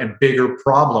bigger and bigger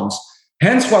problems.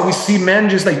 Hence why we see men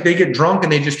just like, they get drunk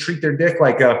and they just treat their dick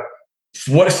like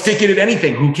stick it at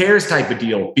anything, who cares type of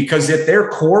deal. Because at their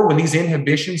core, when these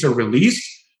inhibitions are released,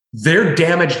 they're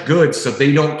damaged goods. So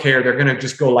they don't care. They're going to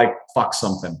just go like, fuck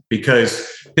something, because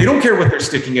they don't care what they're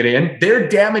sticking it in. They're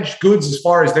damaged goods as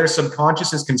far as their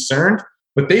subconscious is concerned,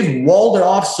 but they've walled it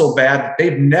off so bad that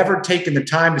they've never taken the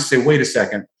time to say, wait a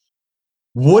second,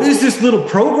 what is this little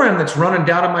program that's running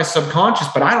down in my subconscious?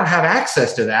 But I don't have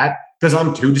access to that because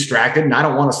I'm too distracted and I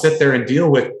don't want to sit there and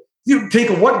deal with.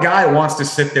 What guy wants to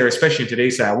sit there, especially in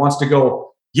today's society, wants to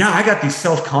go, yeah, I got these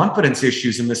self-confidence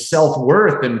issues and the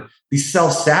self-worth and these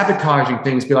self-sabotaging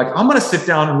things. Be like, I'm going to sit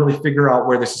down and really figure out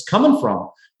where this is coming from.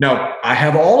 Now, I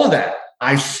have all of that.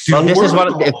 I still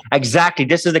exactly.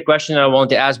 This is the question I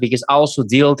want to ask, because I also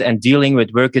dealing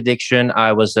with work addiction.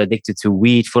 I was addicted to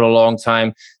weed for a long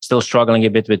time, still struggling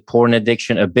a bit with porn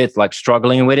addiction, a bit like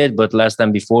struggling with it, but less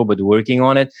than before, but working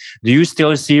on it. Do you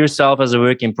still see yourself as a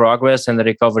work in progress and a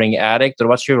recovering addict, or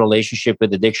what's your relationship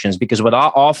with addictions? Because what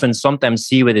I often sometimes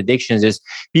see with addictions is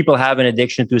people have an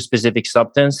addiction to a specific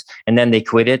substance and then they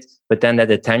quit it. But then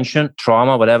that attention,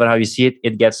 trauma, whatever, how you see it,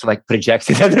 it gets like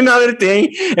projected at another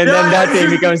thing. And then that thing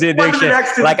becomes the addiction.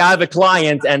 Like I have a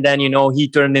client and then, he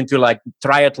turned into like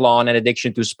triathlon and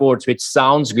addiction to sports, which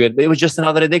sounds good, but it was just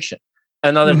another addiction,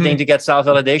 another thing to get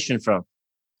self-validation from.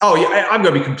 Oh yeah, I'm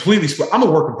going to be completely, I'm a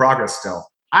work in progress still.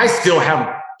 I still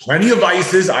have plenty of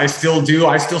vices. I still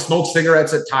smoke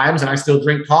cigarettes at times and I still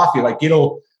drink coffee. Like,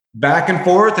 back and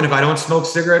forth. And if I don't smoke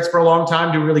cigarettes for a long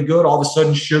time, do really good. All of a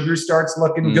sudden, sugar starts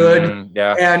looking good.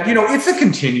 Yeah. And, it's a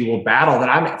continual battle that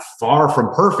I'm far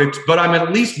from perfect, but I'm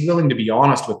at least willing to be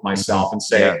honest with myself and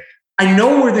say, I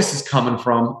know where this is coming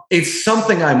from. It's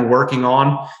something I'm working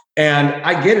on. And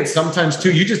I get it sometimes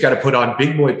too. You just got to put on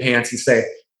big boy pants and say,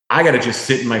 I got to just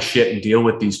sit in my shit and deal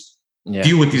with these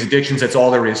addictions. That's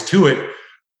all there is to it.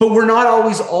 But we're not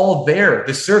always all there.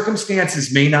 The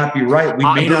circumstances may not be right. We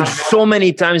may not. So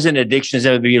many times in addictions,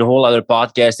 there would be a whole other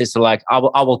podcast. It's like, I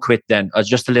will quit then.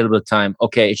 Just a little bit of time.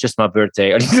 Okay, it's just my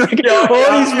birthday. All these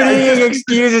freaking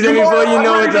excuses. And before you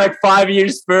know it, like 5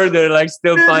 years further, like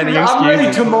still finding excuses. I'm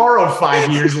ready tomorrow,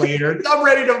 5 years later. I'm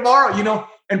ready tomorrow,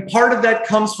 And part of that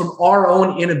comes from our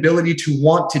own inability to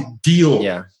want to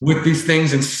deal with these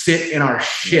things and sit in our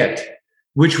shit,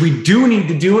 which we do need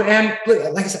to do. And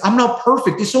like I said, I'm not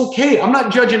perfect. It's okay. I'm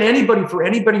not judging anybody for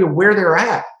anybody or where they're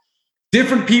at.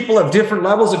 Different people have different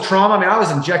levels of trauma. I mean, I was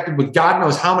injected with God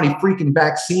knows how many freaking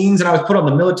vaccines, and I was put on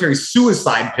the military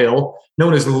suicide pill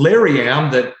known as Lariam.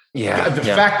 The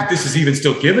fact that this is even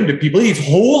still given to people, it eats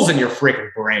holes in your freaking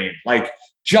brain. Like,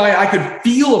 I could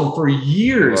feel them for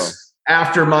years.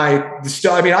 After I had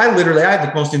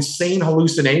the most insane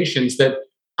hallucinations that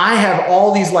I have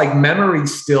all these like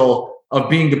memories still of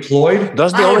being deployed.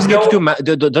 Doesn't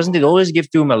it always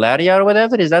give to malaria or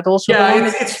whatever? Is that also?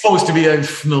 Yeah, it's supposed to be a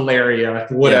malaria,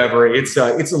 whatever. Yeah. It's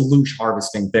a loosh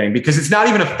harvesting thing because it's not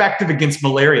even effective against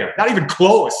malaria. Not even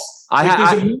close.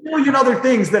 There's a million other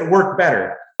things that work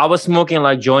better. I was smoking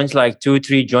like joints, like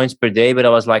 2-3 joints per day, but I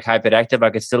was like hyperactive. I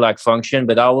could still like function,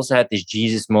 but I also had this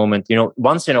Jesus moment.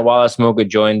 Once in a while I smoke a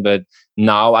joint, but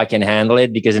now I can handle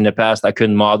it because in the past I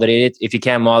couldn't moderate it. If you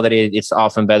can't moderate it, it's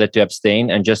often better to abstain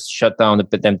and just shut down the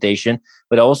temptation.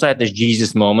 But I also had this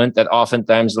Jesus moment that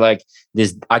oftentimes like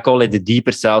this, I call it the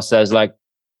deeper self says like,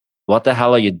 what the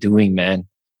hell are you doing, man?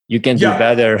 You can do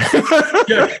better.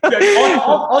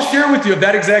 I'll share with you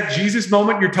that exact Jesus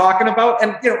moment you're talking about.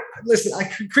 And, listen,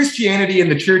 Christianity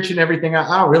and the church and everything,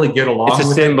 I don't really get along with. It's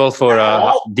a symbol for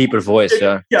a deeper voice.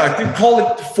 Yeah, call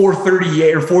it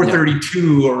 438 or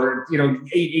 432 or,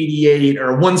 888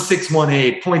 or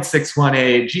 1618,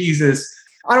 0.618, Jesus.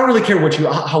 I don't really care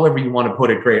however you want to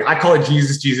put it. Great. I call it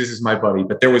Jesus. Jesus is my buddy.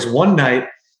 But there was one night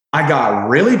I got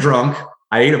really drunk.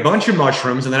 I ate a bunch of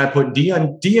mushrooms and then I put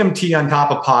DMT on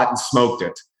top of pot and smoked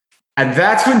it. And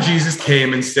that's when Jesus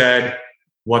came and said,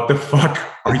 what the fuck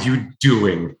are you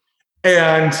doing?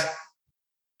 And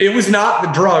it was not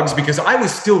the drugs because I was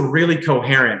still really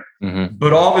coherent. Mm-hmm.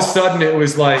 But all of a sudden it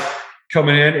was like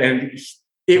coming in and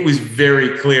it was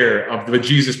very clear of the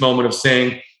Jesus moment of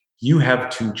saying, you have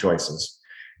two choices.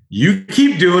 You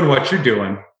keep doing what you're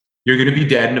doing. You're going to be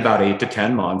dead in about 8 to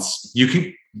 10 months. You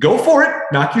can go for it.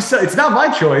 Knock yourself. It's not my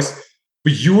choice,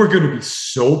 but you are going to be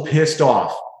so pissed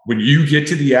off when you get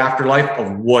to the afterlife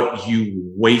of what you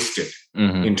wasted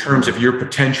in terms of your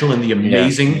potential and the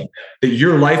amazing that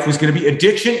your life was going to be.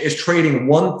 Addiction is trading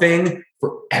one thing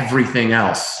for everything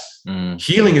else.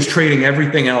 Healing is trading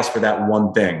everything else for that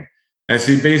one thing. And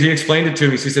so he basically explained it to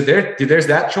me. So he said, there's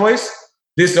that choice.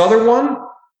 This other one,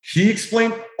 he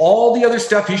explained all the other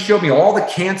stuff. He showed me all the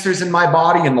cancers in my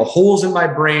body and the holes in my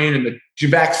brain and the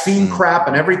vaccine crap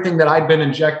and everything that I'd been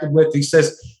injected with. He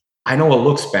says, I know it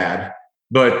looks bad,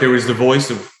 but there was the voice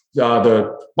of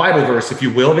the Bible verse, if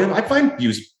you will. I find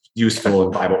useful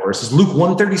in Bible verses. Luke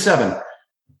 1:37,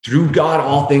 through God,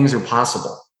 all things are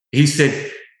possible. He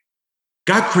said,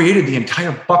 God created the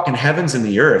entire fucking heavens and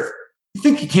the earth. You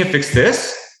think you can't fix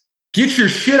this? Get your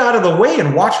shit out of the way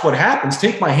and watch what happens.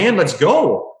 Take my hand. Let's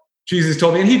go. Jesus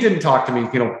told me, and he didn't talk to me,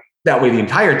 that way the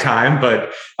entire time,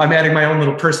 but I'm adding my own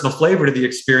little personal flavor to the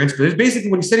experience. But it's basically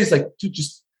what he said. He's like, dude,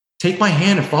 just take my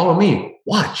hand and follow me.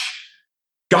 Watch.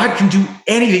 God can do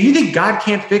anything. You think God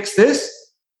can't fix this?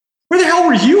 Where the hell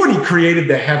were you when he created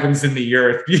the heavens and the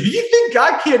earth? You think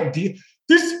God can't do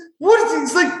this? What is it?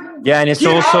 It's like, and it's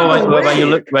also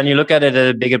when you look at it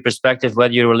at a bigger perspective,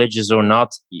 whether you're religious or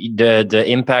not, the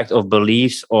impact of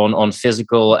beliefs on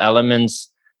physical elements,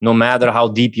 no matter how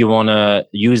deep you want to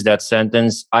use that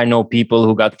sentence. I know people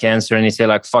who got cancer and they say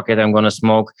like, fuck it, I'm going to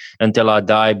smoke until I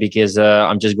die because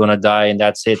I'm just going to die and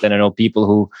that's it. And I know people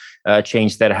who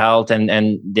change their health and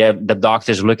the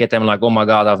doctors look at them like, oh my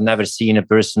God, I've never seen a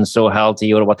person so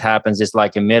healthy, or what happens is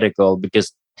like a miracle.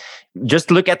 Because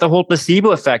just look at the whole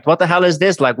placebo effect. What the hell is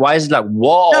this? Like, why is it like,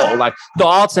 whoa, like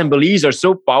thoughts and beliefs are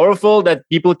so powerful that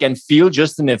people can feel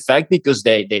just an effect because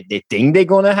they think they're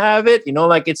going to have it.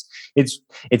 Like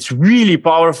it's really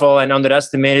powerful and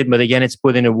underestimated. But again, it's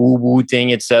put in a woo-woo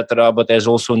thing, etc. But there's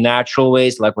also natural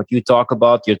ways, like what you talk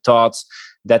about, your thoughts,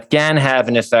 that can have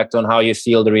an effect on how you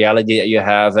feel, the reality that you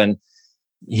have. And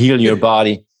heal your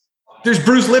body. There's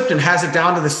Bruce Lipton has it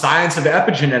down to the science of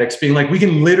epigenetics, being like, we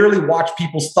can literally watch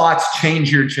people's thoughts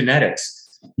change your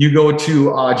genetics. You go to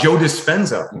Joe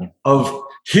Dispenza of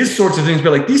his sorts of things,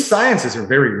 but like these sciences are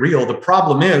very real. The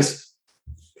problem is,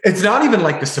 it's not even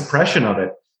like the suppression of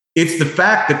it. It's the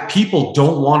fact that people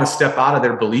don't want to step out of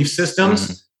their belief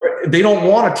systems. They don't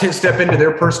want to step into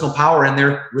their personal power and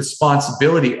their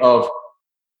responsibility of,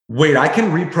 wait, I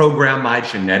can reprogram my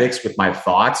genetics with my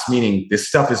thoughts, meaning this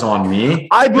stuff is on me.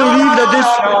 I believe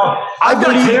I've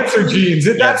got cancer genes.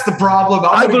 That's the problem.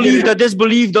 I believe that this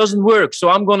belief doesn't work. So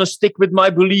I'm going to stick with my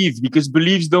belief because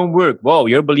beliefs don't work. Whoa,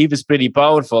 your belief is pretty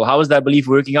powerful. How is that belief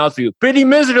working out for you? Pretty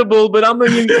miserable, but I'm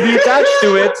going to be attached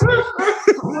to it.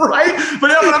 Right?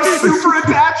 But I'm super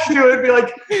attached to it. Be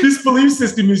like, this belief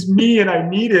system is me and I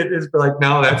need it. It's like,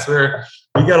 no, that's where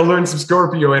you got to learn some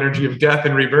Scorpio energy of death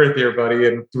and rebirth here, buddy.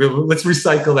 And let's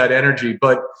recycle that energy.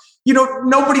 But,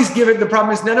 nobody's given, the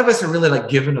problem is none of us are really like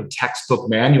given a textbook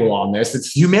manual on this.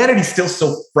 It's humanity's still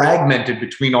so fragmented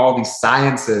between all these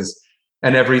sciences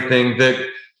and everything that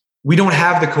we don't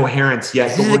have the coherence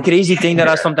yet. This is the crazy thing that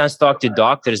I sometimes talk to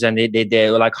doctors and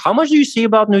they're like, how much do you see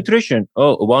about nutrition?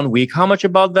 Oh, 1 week. How much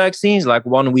about vaccines? Like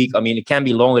 1 week. I mean, it can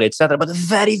be longer, etc. But a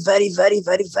very, very, very,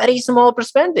 very, very small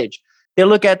percentage. They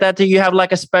look at that. You have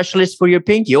like a specialist for your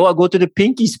pinky. Oh, I'll go to the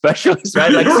pinky specialist,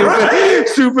 right? Like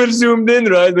super zoomed in,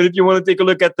 right? But if you want to take a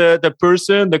look at the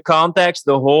person, the context,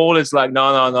 the whole, it's like,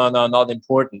 no, not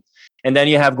important. And then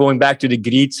you have going back to the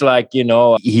Greeks, like,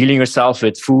 healing yourself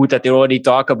with food that they already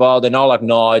talk about and all like,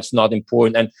 no, it's not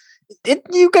important. And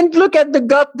you can look at the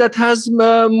gut that has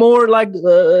more like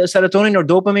serotonin or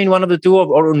dopamine, one of the two,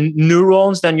 or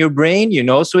neurons than your brain,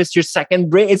 So it's your second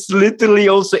brain. It's literally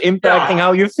also impacting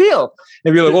how you feel.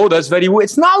 And you're like, oh, that's very weird.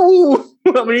 It's not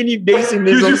I'm really basing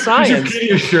this on science.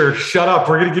 Here's Pediasure. Shut up.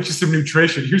 We're going to get you some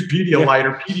nutrition. Here's Pedialyte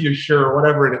or Pediasure or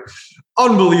whatever it is.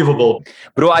 Unbelievable.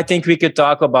 Bro, I think we could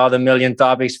talk about a million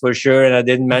topics for sure. And I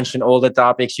didn't mention all the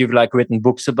topics you've like written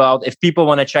books about. If people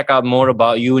want to check out more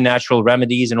about you, natural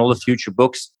remedies, and all the future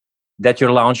books that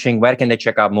you're launching, where can they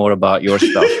check out more about your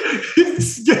stuff?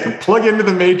 Plug into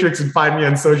the Matrix and find me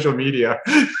on social media.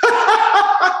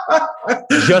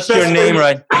 Just your name,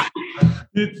 right?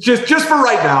 Just for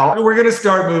right now. We're going to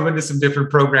start moving to some different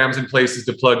programs and places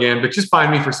to plug in, but just find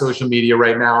me for social media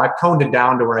right now. I've toned it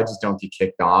down to where I just don't get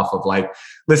kicked off of like,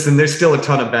 listen, there's still a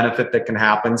ton of benefit that can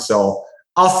happen. So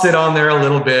I'll sit on there a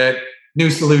little bit. New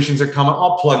solutions are coming.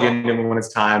 I'll plug in them when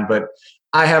it's time, but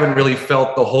I haven't really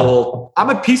felt the whole, I'm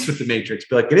at peace with the Matrix.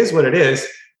 Be like, it is what it is.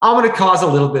 I'm going to cause a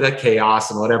little bit of chaos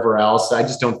and whatever else. I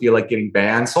just don't feel like getting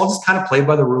banned. So I'll just kind of play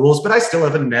by the rules, but I still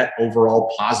have a net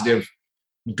overall positive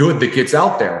good that gets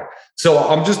out there. So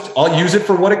I'll use it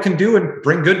for what it can do and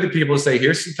bring good to people. Say,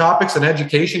 here's some topics and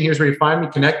education. Here's where you find me,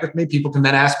 connect with me. People can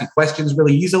then ask me questions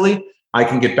really easily. I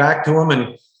can get back to them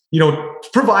and,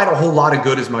 provide a whole lot of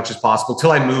good as much as possible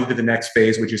till I move to the next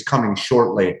phase, which is coming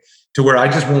shortly, to where I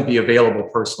just won't be available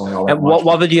personally. And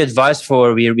what would you advise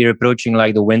for? We're approaching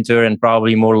like the winter and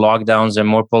probably more lockdowns and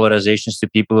more polarizations to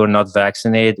people who are not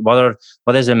vaccinated.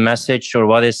 What is a message or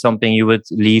what is something you would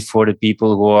leave for the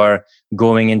people who are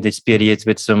going in this period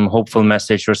with some hopeful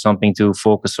message or something to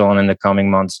focus on in the coming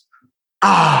months?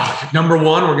 Number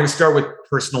one, we're going to start with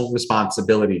personal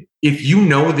responsibility. If you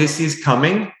know this is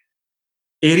coming,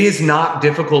 it is not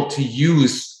difficult to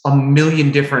use a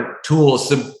million different tools.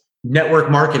 Some network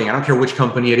marketing, I don't care which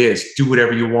company it is, do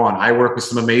whatever you want. I work with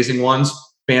some amazing ones,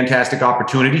 fantastic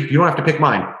opportunity. You don't have to pick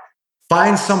mine.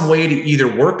 Find some way to either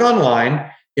work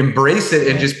online, embrace it,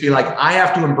 and just be like, I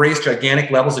have to embrace gigantic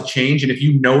levels of change. And if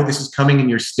you know this is coming in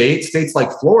your states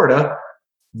like Florida,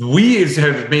 we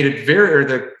have made it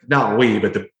the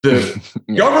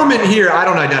government here, I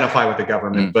don't identify with the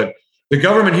government, but the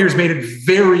government here has made it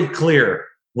very clear.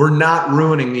 We're not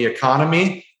ruining the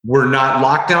economy. We're not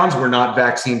lockdowns. We're not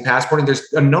vaccine passporting. There's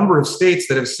a number of states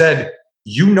that have said,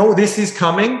 this is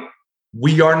coming.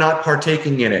 We are not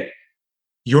partaking in it.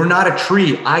 You're not a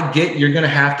tree. I get you're going to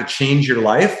have to change your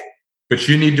life, but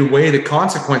you need to weigh the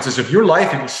consequences of your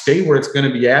life. If you stay where it's going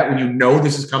to be at when you know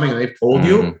this is coming and they've told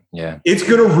you, it's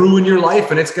going to ruin your life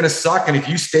and it's going to suck. And if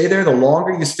you stay there, the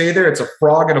longer you stay there, it's a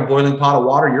frog in a boiling pot of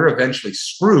water. You're eventually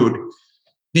screwed.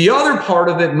 The other part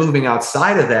of it, moving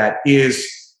outside of that, is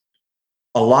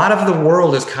a lot of the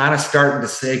world is kind of starting to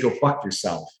say, go fuck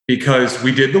yourself, because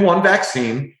we did the one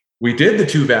vaccine. We did the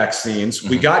 2 vaccines.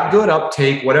 We got good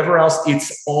uptake, whatever else.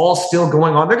 It's all still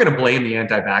going on. They're going to blame the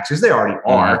anti-vaxxers. They already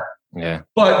are. Yeah.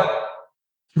 But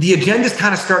the agenda is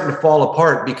kind of starting to fall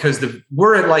apart because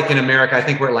we're at like in America, I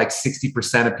think we're at like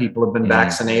 60% of people have been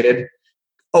vaccinated.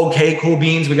 Okay, cool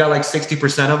beans. We got like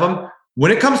 60% of them.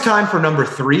 When it comes time for number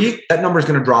 3, that number is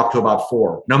going to drop to about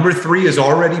 4. Number 3 is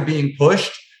already being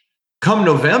pushed. Come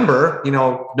November,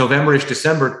 November-ish,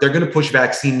 December, they're going to push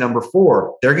vaccine number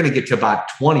 4. They're going to get to about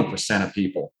 20% of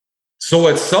people. So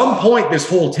at some point, this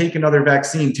whole take another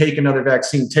vaccine, take another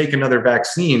vaccine, take another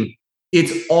vaccine,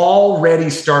 it's already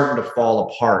starting to fall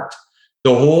apart.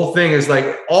 The whole thing is like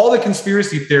all the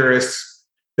conspiracy theorists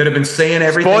that have been saying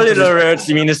everything. Spoiler alerts.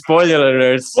 You mean the spoiler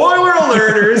alerts? Spoiler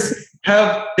alerters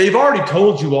they've already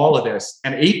told you all of this.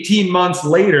 And 18 months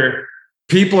later,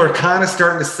 people are kind of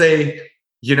starting to say,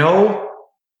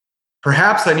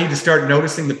 perhaps I need to start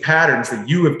noticing the patterns that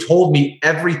you have told me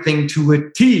everything to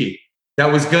a T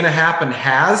that was going to happen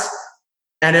has,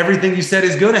 and everything you said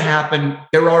is going to happen,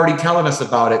 they're already telling us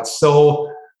about it.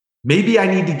 So maybe I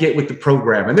need to get with the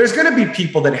program. And there's going to be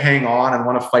people that hang on and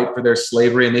want to fight for their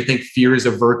slavery and they think fear is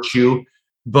a virtue.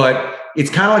 But it's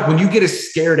kind of like when you get a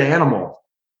scared animal,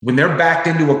 when they're backed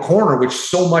into a corner, which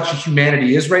so much of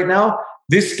humanity is right now,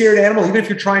 this scared animal, even if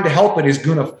you're trying to help it, is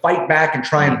going to fight back and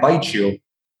try and bite you.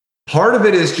 Part of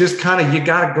it is just kind of, you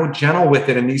got to go gentle with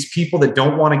it. And these people that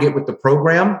don't want to get with the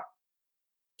program,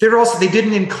 they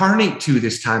didn't incarnate to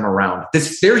this time around.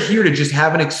 They're here to just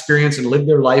have an experience and live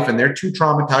their life, and they're too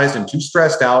traumatized and too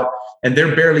stressed out, and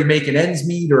they're barely making ends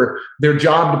meet, or their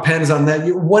job depends on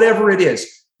that. Whatever it is,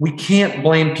 we can't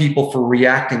blame people for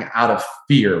reacting out of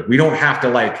fear. We don't have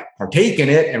to partake in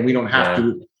it, and we don't have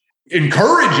to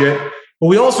encourage it, but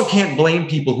we also can't blame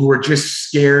people who are just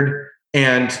scared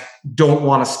and don't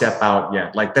want to step out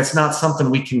yet. That's not something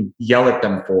we can yell at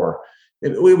them for.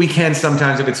 We can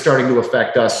sometimes if it's starting to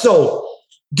affect us. So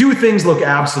do things look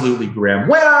absolutely grim?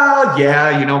 Well,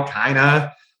 yeah, kind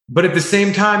of. But at the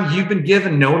same time, you've been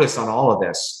given notice on all of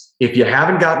this. If you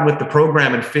haven't gotten with the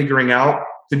program and figuring out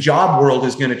the job world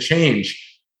is going to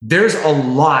change, there's a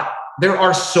lot. There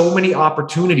are so many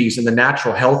opportunities in the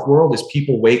natural health world as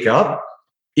people wake up.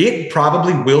 It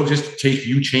probably will just take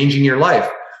you changing your life.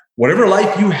 Whatever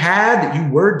life you had that you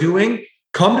were doing,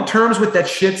 come to terms with that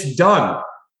shit's done.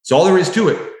 That's all there is to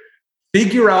it.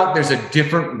 Figure out there's a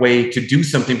different way to do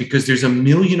something, because there's a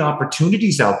million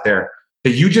opportunities out there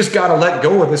that you just got to let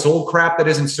go of this old crap that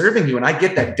isn't serving you. And I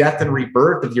get that death and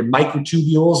rebirth of your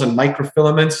microtubules and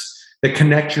microfilaments that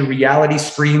connect your reality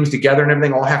streams together and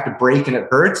everything all have to break and it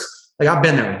hurts. I've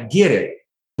been there, I get it,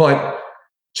 but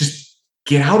just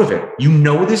get out of it.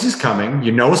 This is coming.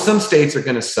 Some states are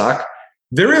going to suck.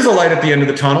 There is a light at the end of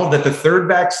the tunnel that the third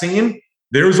vaccine,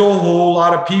 there's a whole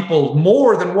lot of people,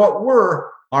 more than what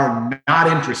are not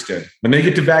interested. When they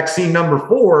get to vaccine number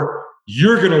 4,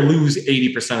 you're going to lose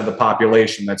 80% of the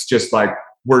population. That's just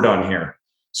we're done here.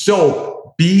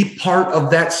 So be part of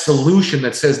that solution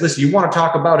that says, listen, you want to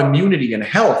talk about immunity and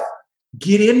health,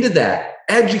 get into that.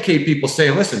 Educate people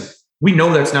saying, listen, we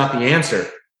know that's not the answer.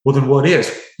 Well, then what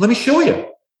is? Let me show you.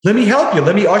 Let me help you.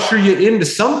 Let me usher you into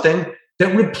something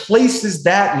that replaces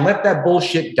that and let that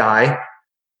bullshit die.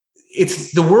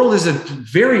 The world is a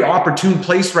very opportune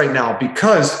place right now,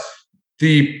 because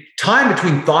the time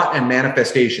between thought and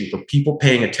manifestation for people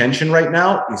paying attention right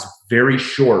now is very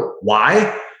short.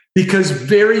 Why? Because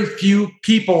very few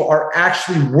people are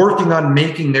actually working on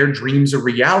making their dreams a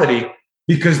reality,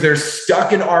 because they're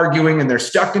stuck in arguing and they're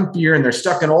stuck in fear and they're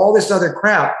stuck in all this other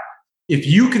crap. If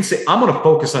you can say, I'm going to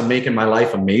focus on making my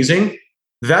life amazing,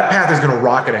 that path is going to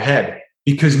rocket ahead,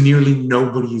 because nearly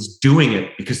nobody is doing it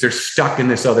because they're stuck in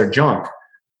this other junk.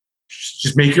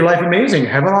 Just make your life amazing.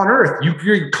 Heaven on earth.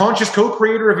 You're a conscious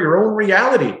co-creator of your own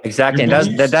reality. Exactly. And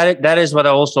that is what I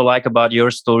also like about your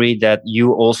story, that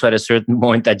you also at a certain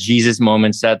point, at Jesus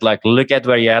moment, said, look at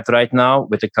where you're at right now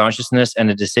with the consciousness and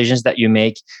the decisions that you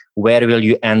make. Where will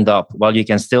you end up? Well, you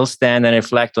can still stand and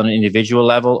reflect on an individual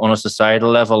level, on a societal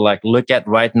level. Look at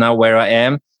right now where I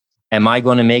am. Am I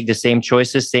going to make the same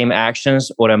choices, same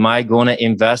actions, or am I going to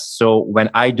invest? So when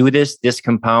I do this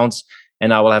compounds,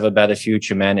 and I will have a better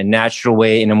future, man, in a natural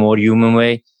way, in a more human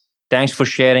way. Thanks for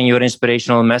sharing your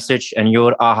inspirational message and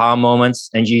your aha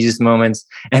moments and Jesus moments.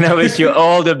 And I wish you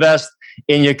all the best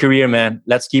in your career, man.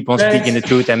 Let's keep on speaking the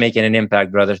truth and making an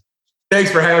impact, brother. Thanks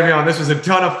for having me on. This was a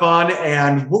ton of fun,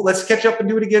 and let's catch up and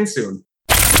do it again soon.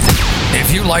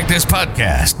 If you like this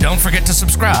podcast, don't forget to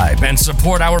subscribe and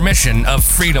support our mission of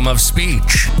freedom of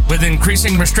speech. With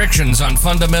increasing restrictions on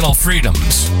fundamental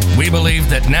freedoms, we believe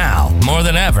that now, more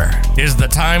than ever, is the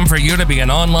time for you to be an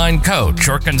online coach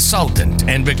or consultant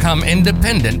and become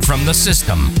independent from the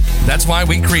system. That's why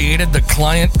we created the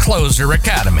Client Closer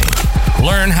Academy.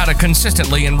 Learn how to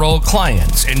consistently enroll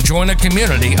clients and join a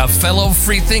community of fellow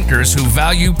free thinkers who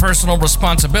value personal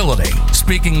responsibility,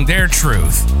 speaking their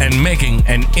truth, and making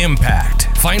an impact.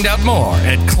 Find out more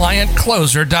at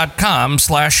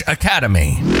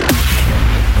clientcloser.com/academy.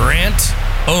 Rant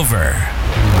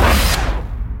over.